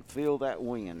you can feel that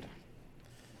wind.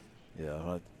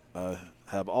 Yeah, I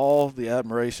have all the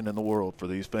admiration in the world for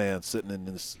these fans sitting in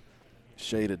this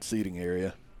shaded seating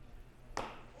area.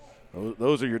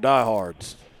 Those are your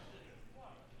diehards.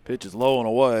 Pitch is low and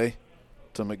away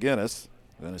to McGinnis,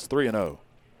 and it's 3-0.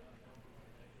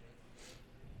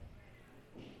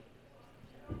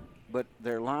 But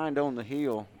they're lined on the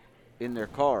hill in their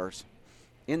cars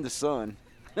in the sun.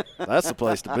 That's the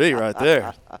place to be right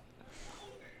there.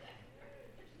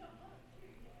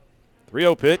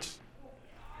 3-0 pitch.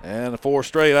 And the 4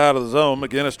 straight out of the zone.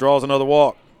 McGinnis draws another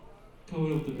walk.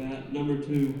 Coming up the bat, number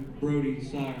 2, Brody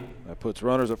Sire. That puts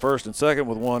runners at first and second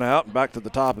with 1 out, and back to the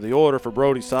top of the order for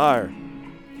Brody Sire.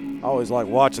 I always like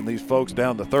watching these folks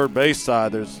down the third base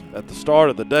side. At the start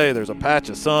of the day, there's a patch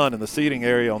of sun in the seating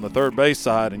area on the third base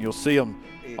side, and you'll see them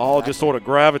all just sort of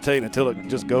gravitate until it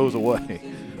just goes away.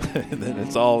 And then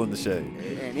it's all in the shade.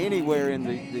 And anywhere in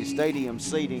the stadium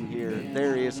seating here,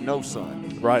 there is no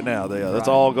sun. Right now, that's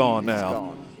all gone now.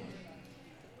 Gone.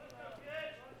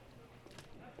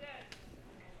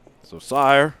 So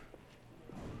Sire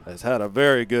has had a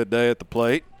very good day at the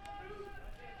plate.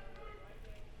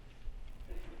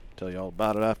 Tell you all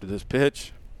about it after this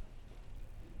pitch.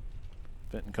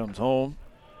 Fenton comes home.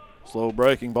 Slow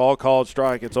breaking ball, called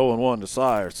strike. It's 0-1 to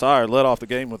Sire. Sire led off the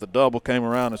game with a double, came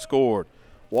around and scored.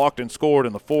 Walked and scored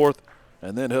in the 4th,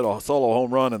 and then hit a solo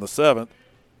home run in the 7th.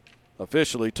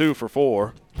 Officially 2 for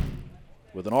 4.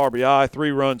 With an RBI,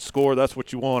 3 runs scored. That's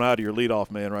what you want out of your leadoff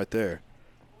man right there.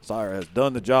 Sire has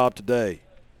done the job today.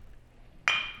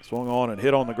 Swung on and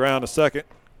hit on the ground to second.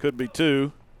 Could be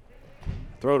 2.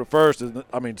 Throw to first,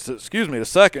 to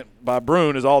second by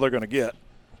Brune is all they're going to get.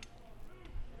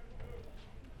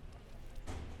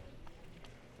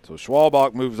 So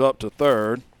Schwalbach moves up to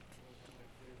third.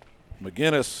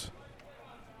 McGinnis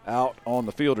out on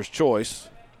the fielder's choice.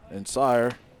 And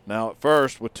Sire now at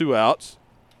first with 2 outs.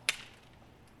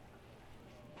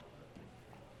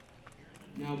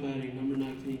 Now batting number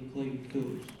 19, Clayton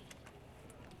Phillips.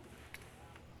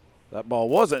 That ball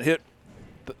wasn't hit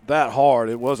that hard.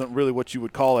 It wasn't really what you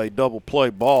would call a double play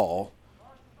ball.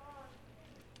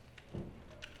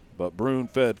 But Brune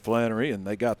fed Flannery, and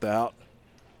they got the out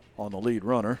on the lead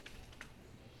runner.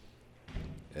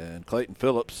 And Clayton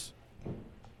Phillips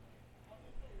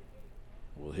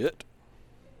will hit.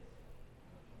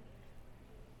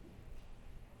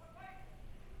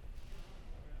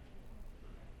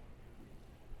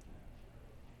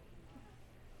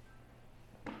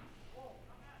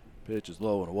 Pitch is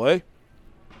low and away.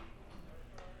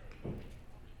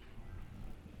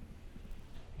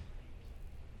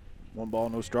 One ball,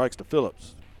 no strikes to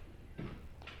Phillips.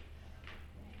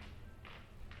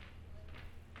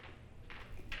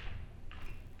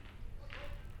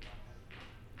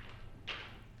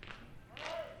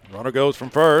 Runner goes from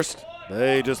first.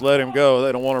 They just let him go.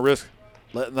 They don't want to risk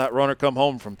letting that runner come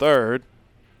home from third.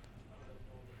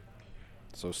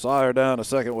 So Sire down to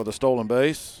second with a stolen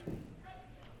base.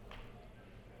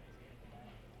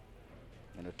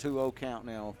 And a 2-0 count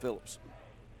now on Phillips.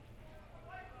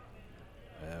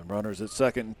 And runners at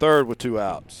second and third with 2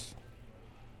 outs.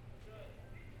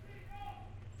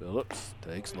 Phillips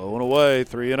takes low and away,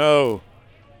 3-0.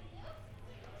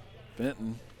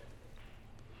 Fenton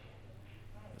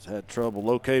has had trouble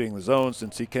locating the zone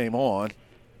since he came on.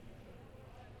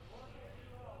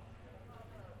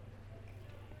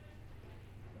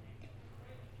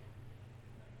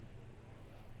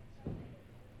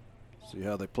 See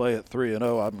how they play at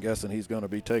 3-0. I'm guessing he's going to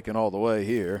be taken all the way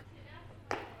here.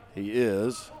 He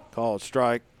is. Called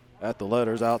strike at the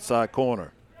letters outside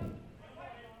corner.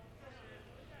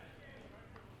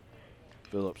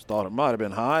 Phillips thought it might have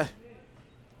been high.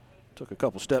 Took a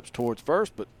couple steps towards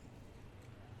first, but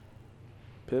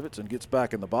pivots and gets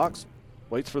back in the box.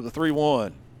 Waits for the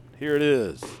 3-1. Here it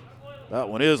is. That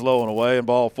one is low and away, and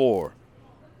ball 4.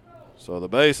 So the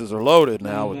bases are loaded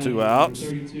now with 2 outs.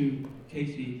 32,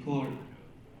 Kinsey, Clark.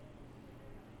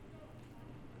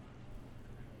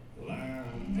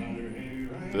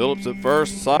 Phillips at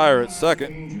first, Sire at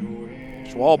second.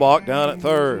 Schwalbach down at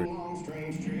third.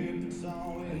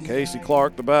 And Casey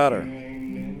Clark, the batter.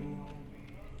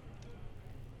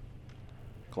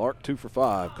 Clark 2 for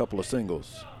 5, couple of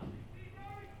singles.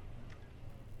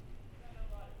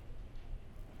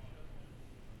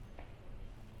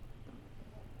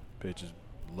 Pitch is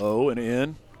low and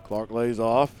in. Clark lays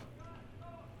off.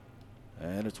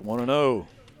 And it's 1-0.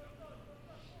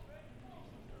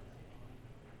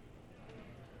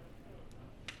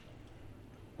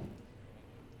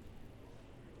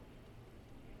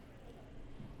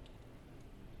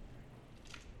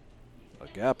 A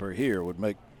gapper here would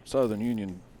make Southern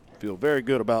Union feel very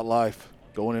good about life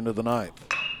going into the ninth.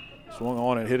 Swung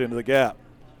on and hit into the gap.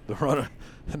 The runner,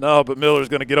 no, but Miller's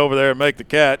going to get over there and make the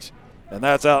catch, and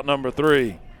that's out number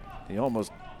 3. I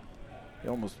almost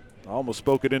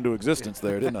spoke it into existence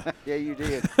there, didn't I? Yeah, you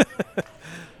did.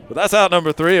 But that's out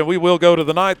number 3, and we will go to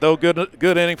the ninth, though.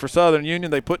 Good inning for Southern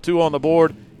Union. They put 2 on the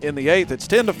board in the 8th. It's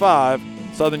 10-5.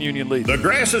 Southern Union leads. The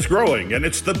grass is growing, and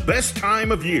it's the best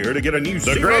time of year to get a new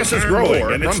zero-turn mower. The grass is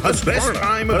growing, and it's the best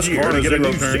time of year to get a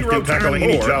new zero-turn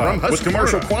mower with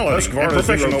commercial quality and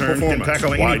professional performance.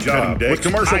 Tackle any job with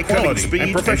commercial quality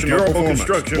and professional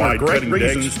construction are great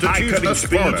reasons to choose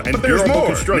Husqvarna. And there's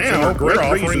more. Now we're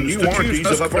offering new warranties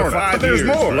of up to 5 years.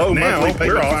 Low monthly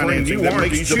payment financing that makes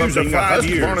choosing a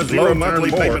Husqvarna zero-turn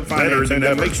mower better than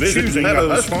ever. Visit choosing a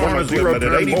Husqvarna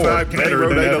zero-turn mower better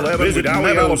than ever. Visit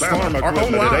Meadows Farm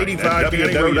Online at 85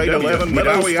 County Road 811,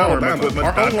 Meadows Farm Equipment,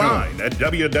 or online at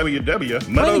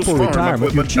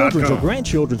www.meadowsfarmequipment.com. Your children's or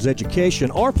grandchildren's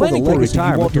education are for the legacy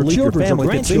you want to leave your family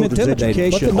that seem intimidated,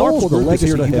 but the Knowles Group is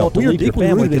here to help. We are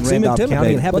deeply rooted in Randolph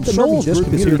County and have been serving this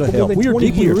community for more than 20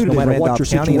 years. No matter what your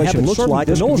situation looks like,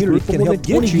 the Knowles Group can help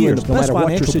get you into the best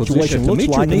financial situation to meet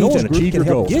your needs and achieve your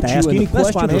goals. To ask any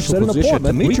questions or set an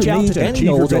appointment, reach out to Danny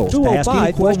Knowles at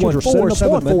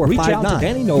 205-414-7459. Reach out to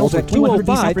Danny Knowles at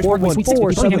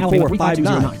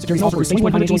 205-414-7459. Securities offered through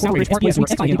One Financial Salary Park Yes,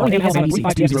 SPF, Birmingham, SPF,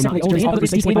 separately owned and other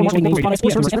entities, and marketing names, products,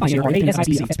 or services,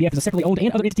 SPF is a separately owned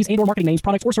and other entities and/or marketing names,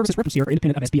 products, or services referenced here are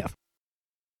independent of SPF.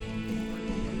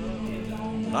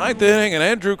 Ninth inning, and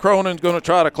Andrew Cronin's going to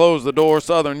try to close the door.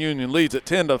 Southern Union leads at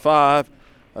 10-5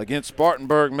 against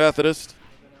Spartanburg Methodist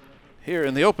here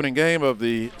in the opening game of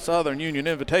the Southern Union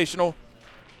Invitational.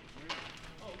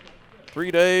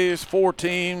 3 days, 4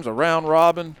 teams, a round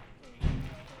robin.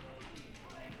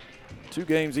 2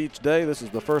 games each day. This is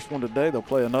the first one today. They'll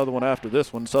play another one after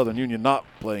this one. Southern Union not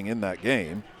playing in that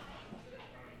game.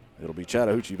 It'll be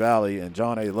Chattahoochee Valley and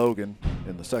John A. Logan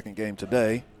in the second game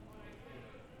today.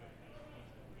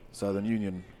 Southern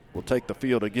Union will take the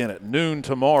field again at noon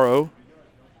tomorrow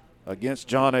against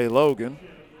John A. Logan,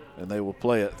 and they will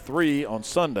play at 3 on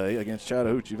Sunday against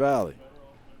Chattahoochee Valley.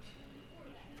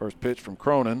 First pitch from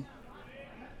Cronin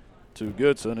to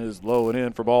Goodson is low and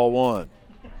in for ball 1.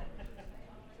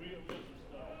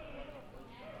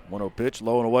 1-0 pitch,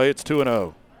 low and away, it's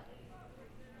 2-0.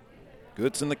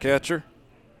 Goodson the catcher.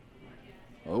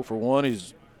 0 for 1,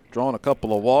 he's drawn a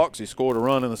couple of walks. He scored a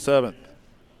run in the 7th.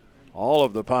 All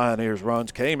of the Pioneers'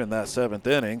 runs came in that 7th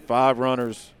inning. 5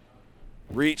 runners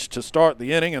reached to start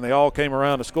the inning, and they all came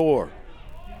around to score.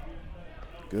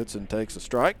 Goodson takes a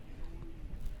strike.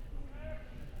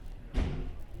 And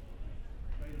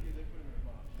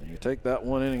you take that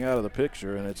 1 inning out of the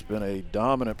picture, and it's been a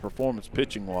dominant performance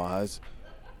pitching-wise.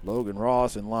 Logan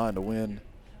Ross in line to win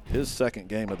his second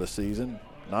game of the season.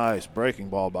 Nice breaking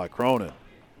ball by Cronin.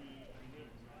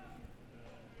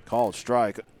 Called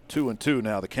strike, 2-2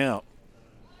 now the count.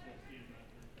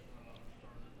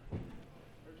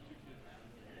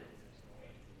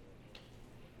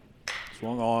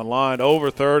 Swung on, line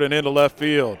over third and into left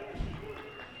field.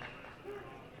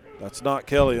 That's not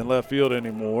Kelly in left field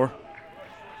anymore.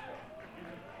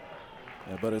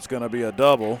 Yeah, but it's going to be a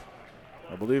double.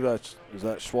 I believe is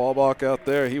that Schwalbach out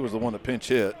there? He was the one that pinch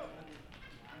hit.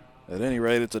 At any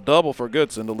rate, it's a double for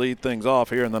Goodson to lead things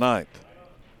off here in the 9th.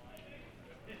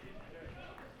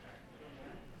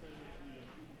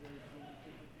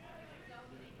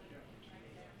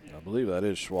 I believe that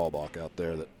is Schwalbach out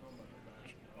there. That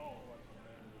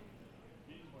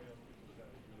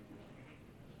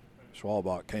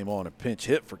Schwalbach came on and pinch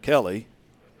hit for Kelly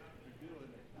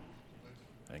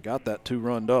and got that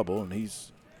 2-run double, and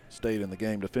he's stayed in the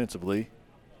game defensively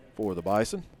for the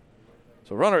Bison.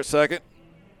 So runner at second,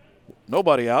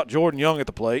 nobody out. Jordan Young at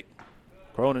the plate.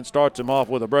 Cronin starts him off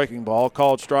with a breaking ball,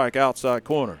 called strike outside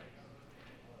corner.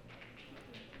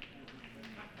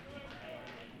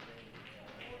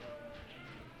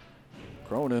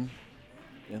 Cronin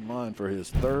in line for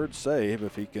his 3rd save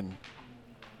if he can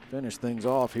finish things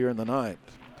off here in the 9th.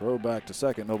 Throw back to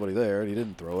second, nobody there. He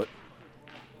didn't throw it.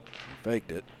 He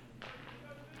faked it.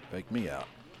 Faked me out.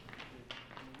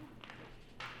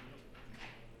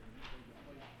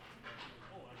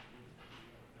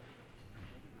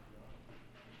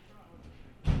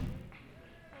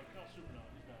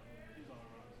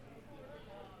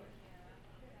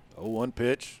 Oh, 1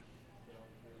 pitch.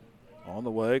 On the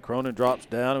way, Cronin drops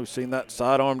down. We've seen that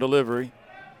sidearm delivery.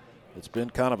 It's been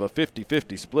kind of a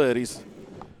 50-50 split. He's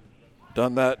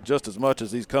done that just as much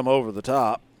as he's come over the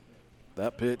top.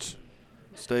 That pitch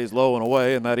stays low and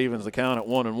away, and that evens the count at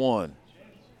 1-1.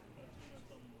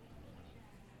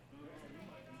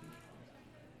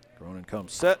 Cronin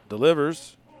comes set,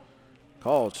 delivers.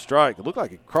 Called strike. It looked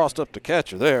like he crossed up the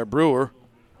catcher there. Brewer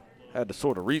had to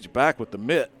sort of reach back with the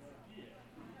mitt.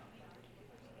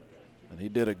 And he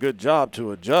did a good job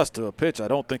to adjust to a pitch I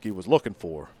don't think he was looking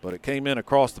for. But it came in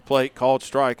across the plate, called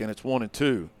strike, and it's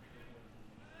 1-2.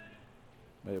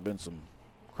 May have been some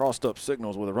crossed up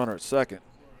signals with a runner at second.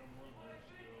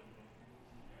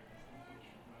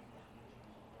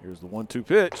 Here's the 1-2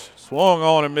 pitch. Swung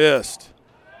on and missed.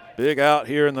 Big out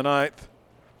here in the 9th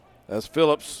as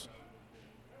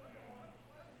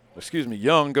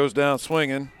Young goes down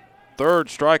swinging. 3rd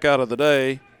strikeout of the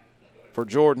day for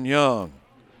Jordan Young.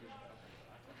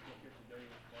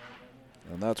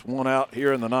 And that's 1 out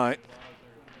here in the 9th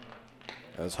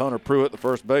as Hunter Pruitt, the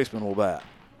first baseman, will bat.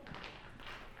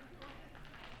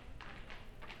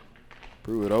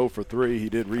 Pruitt 0 for 3. He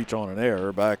did reach on an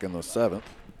error back in the 7th.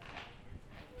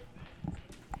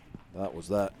 That was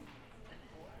that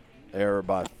error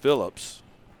by Phillips,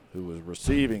 who was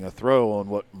receiving a throw on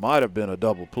what might have been a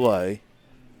double play.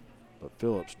 But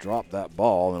Phillips dropped that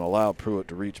ball and allowed Pruitt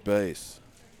to reach base.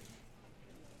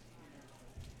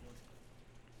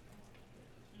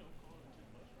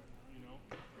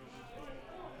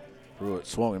 Pruitt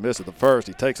swung and missed at the first.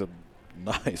 He takes a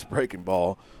nice breaking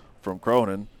ball from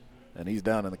Cronin, and he's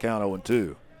down in the count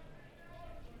 0-2.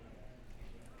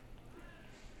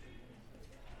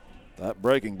 That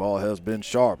breaking ball has been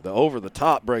sharp. The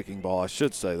over-the-top breaking ball, I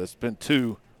should say. There's been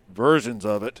two versions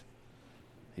of it.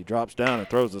 He drops down and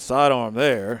throws the sidearm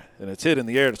there, and it's hit in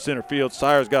the air to center field.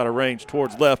 Sire's got a range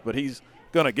towards left, but he's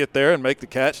going to get there and make the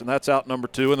catch, and that's out number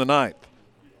 2 in the 9th.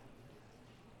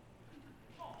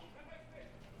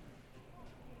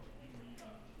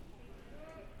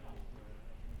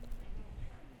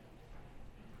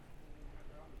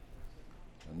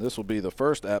 And this will be the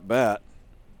first at-bat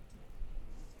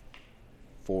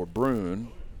for Brune.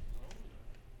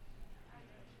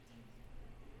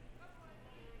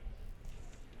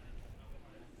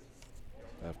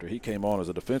 After he came on as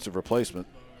a defensive replacement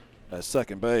at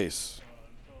second base.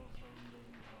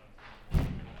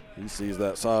 He sees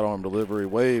that sidearm delivery,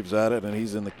 waves at it, and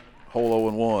he's in the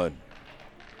hole 0-1.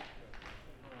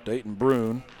 Dayton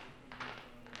Brune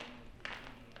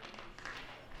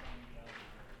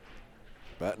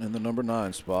batting in the number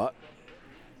 9 spot.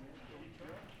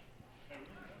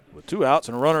 With 2 outs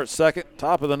and a runner at second,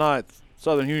 top of the 9th.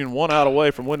 Southern Union 1 out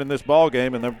away from winning this ball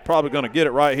game, and they're probably going to get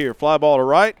it right here. Fly ball to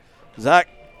right. Zach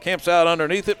camps out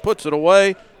underneath it, puts it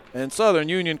away, and Southern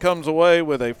Union comes away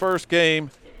with a first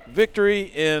game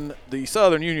victory in the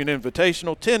Southern Union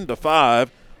Invitational,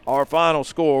 10-5. Our final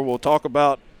score. We'll talk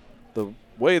about the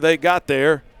way they got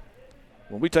there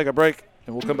when we take a break.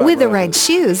 And we'll come back. With the right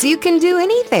shoes, you can do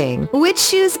anything. Which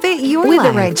shoes fit your life? With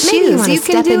the right shoes, you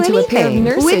can do anything.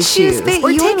 Which shoes fit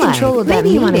your life? Take control of that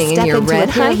meeting in your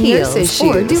red high heels.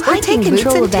 Or do hiking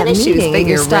boots and tennis shoes fit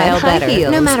your style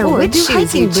better? No matter which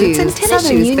shoes you choose,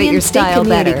 Southern Union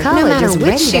State Community College is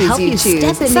ready to help you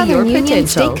step into your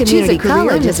potential. Choose a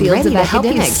college is ready to help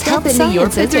you step into your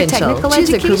potential.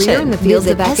 Choose a career in the field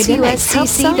of academics, health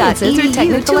sciences, or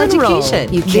technical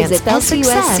education. You can't spell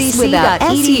success without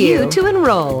edu to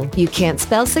enroll. You can't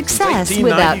spell success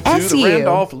without SU. The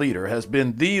Randolph Leader has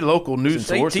been the local news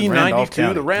source in Randolph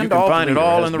County. The Randolph you can find it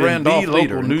all in the Randolph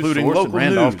Leader, including local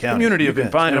news, community events. You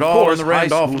can find it all in the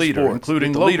Randolph Leader,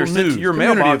 including the Leader sent to your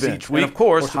mailbox each week. And of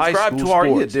course, subscribe to our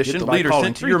e-edition by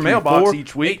calling to your mailbox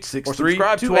each week, or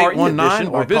subscribe to our e-edition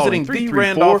or visiting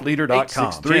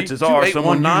therandolphleader.com. Chances are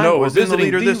someone you know is in the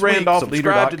Leader this week.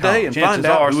 Subscribe today and find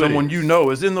out who someone you know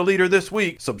is in the Leader this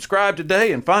week. Subscribe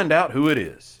today and find out who it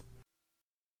is.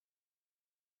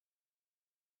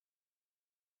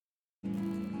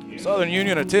 Southern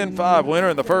Union a 10-5 winner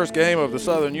in the first game of the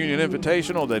Southern Union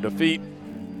Invitational. They defeat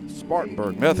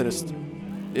Spartanburg Methodist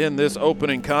in this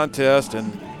opening contest,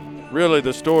 and really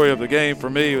the story of the game for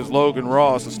me was Logan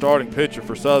Ross, the starting pitcher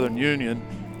for Southern Union.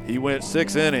 He went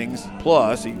 6 innings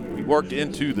plus. He worked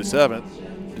into the 7th,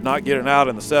 did not get an out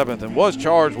in the 7th, and was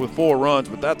charged with 4 runs,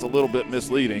 but that's a little bit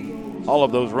misleading. All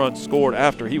of those runs scored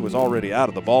after he was already out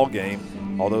of the ball game,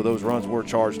 although those runs were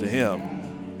charged to him.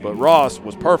 But Ross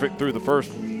was perfect through the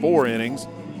first 4 innings,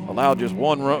 allowed just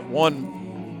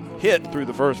one hit through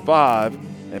the first 5,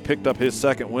 and picked up his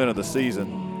second win of the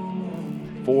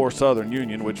season for Southern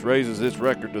Union, which raises its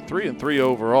record to 3-3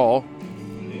 overall.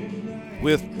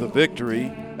 With the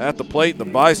victory at the plate, the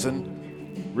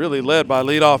Bison really led by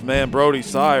leadoff man Brody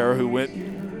Sire, who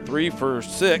went 3 for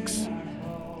 5,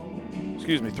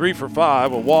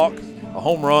 a walk, a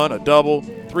home run, a double,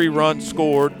 3 runs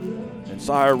scored.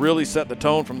 Sire really set the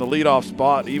tone from the leadoff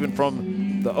spot, even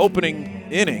from the opening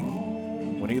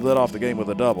inning when he led off the game with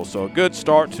a double. So a good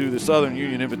start to the Southern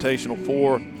Union Invitational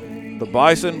for the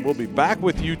Bison. We'll be back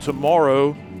with you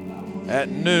tomorrow at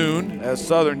noon as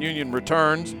Southern Union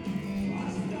returns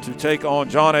to take on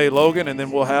John A. Logan, and then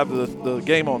we'll have the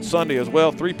game on Sunday as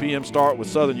well. 3 p.m. start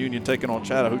with Southern Union taking on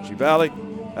Chattahoochee Valley.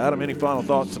 Adam, any final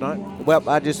thoughts tonight? Well,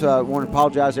 I just want to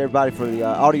apologize to everybody for the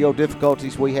audio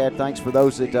difficulties we had. Thanks for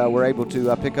those that were able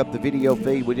to pick up the video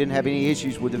feed. We didn't have any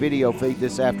issues with the video feed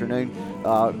this afternoon,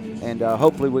 and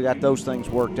hopefully we got those things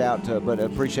worked out. But I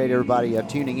appreciate everybody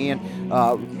tuning in.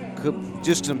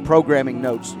 Just some programming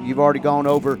notes. You've already gone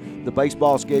over the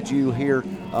baseball schedule here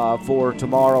for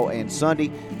tomorrow and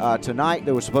Sunday. Tonight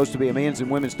there was supposed to be a men's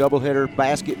and women's doubleheader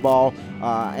basketball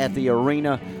at the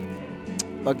arena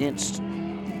against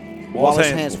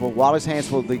Wallace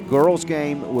Hansville. The girls'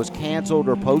 game was canceled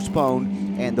or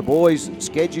postponed, and the boys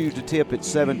scheduled to tip at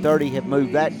 7:30 have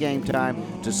moved that game time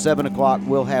to 7 o'clock.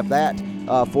 We'll have that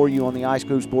for you on the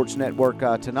iSchool Sports Network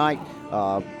tonight.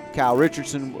 Kyle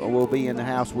Richardson will be in the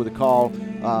house with a call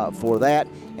for that.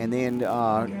 And then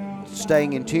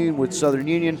staying in tune with Southern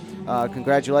Union,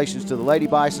 congratulations to the Lady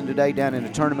Bison today down in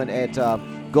a tournament at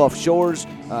Gulf Shores.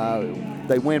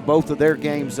 They win both of their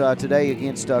games today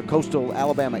against Coastal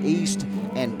Alabama East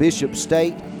and Bishop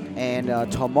State.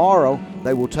 And tomorrow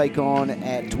they will take on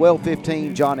at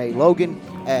 12:15 John A. Logan.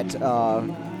 At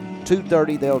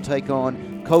 2:30 they'll take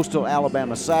on Coastal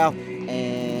Alabama South.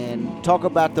 And talk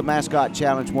about the Mascot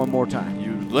Challenge one more time.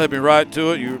 You led me right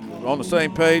to it. You're on the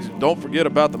same page. Don't forget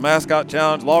about the Mascot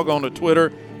Challenge. Log on to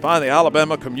Twitter. Find the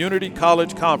Alabama Community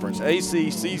College Conference,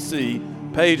 ACCC,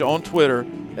 page on Twitter,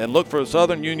 and look for the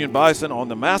Southern Union Bison on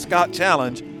the Mascot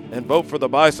Challenge and vote for the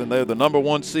Bison. They're the number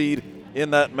 1 seed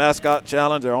in that Mascot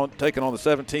Challenge. They're taking on the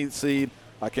 17th seed.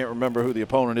 I can't remember who the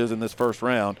opponent is in this first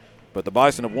round, but the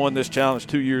Bison have won this challenge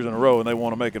 2 years in a row, and they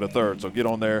want to make it a third. So get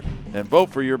on there and vote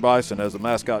for your Bison as the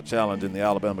Mascot Challenge in the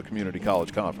Alabama Community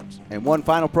College Conference. And one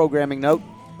final programming note.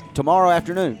 Tomorrow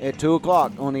afternoon at 2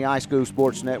 o'clock on the iSchool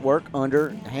Sports Network under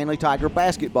Handley Tiger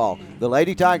basketball. The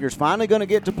Lady Tigers finally going to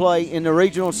get to play in the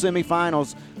regional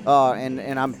semifinals,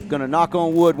 and I'm going to knock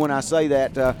on wood when I say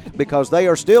that because they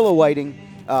are still awaiting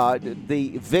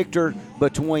the victor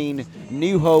between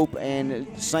New Hope and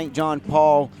St. John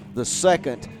Paul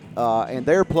II, and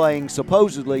they're playing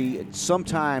supposedly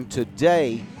sometime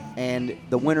today. And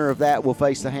the winner of that will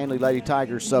face the Handley Lady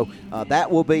Tigers. So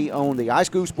that will be on the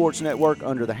iSchool Sports Network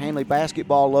under the Handley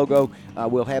basketball logo.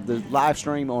 We'll have the live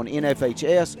stream on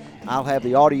NFHS. I'll have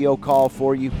the audio call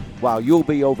for you while you'll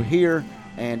be over here,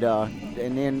 and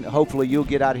then hopefully you'll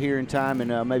get out here in time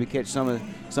and maybe catch some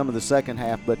of the second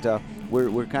half. But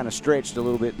we're kind of stretched a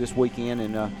little bit this weekend,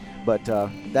 and but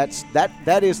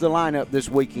that is the lineup this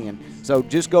weekend. So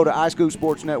just go to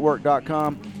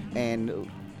iSchoolSportsNetwork.com and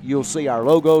you'll see our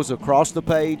logos across the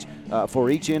page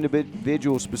for each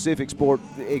individual specific sport.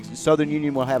 Southern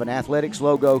Union will have an athletics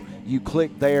logo. You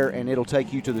click there, and it'll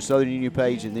take you to the Southern Union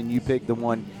page, and then you pick the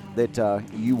one that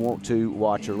you want to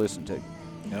watch or listen to.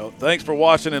 Thanks for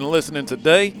watching and listening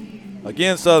today.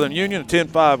 Again, Southern Union, a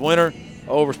 10-5 winner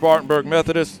over Spartanburg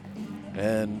Methodist.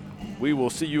 And we will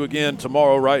see you again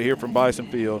tomorrow right here from Bison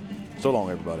Field. So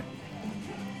long, everybody.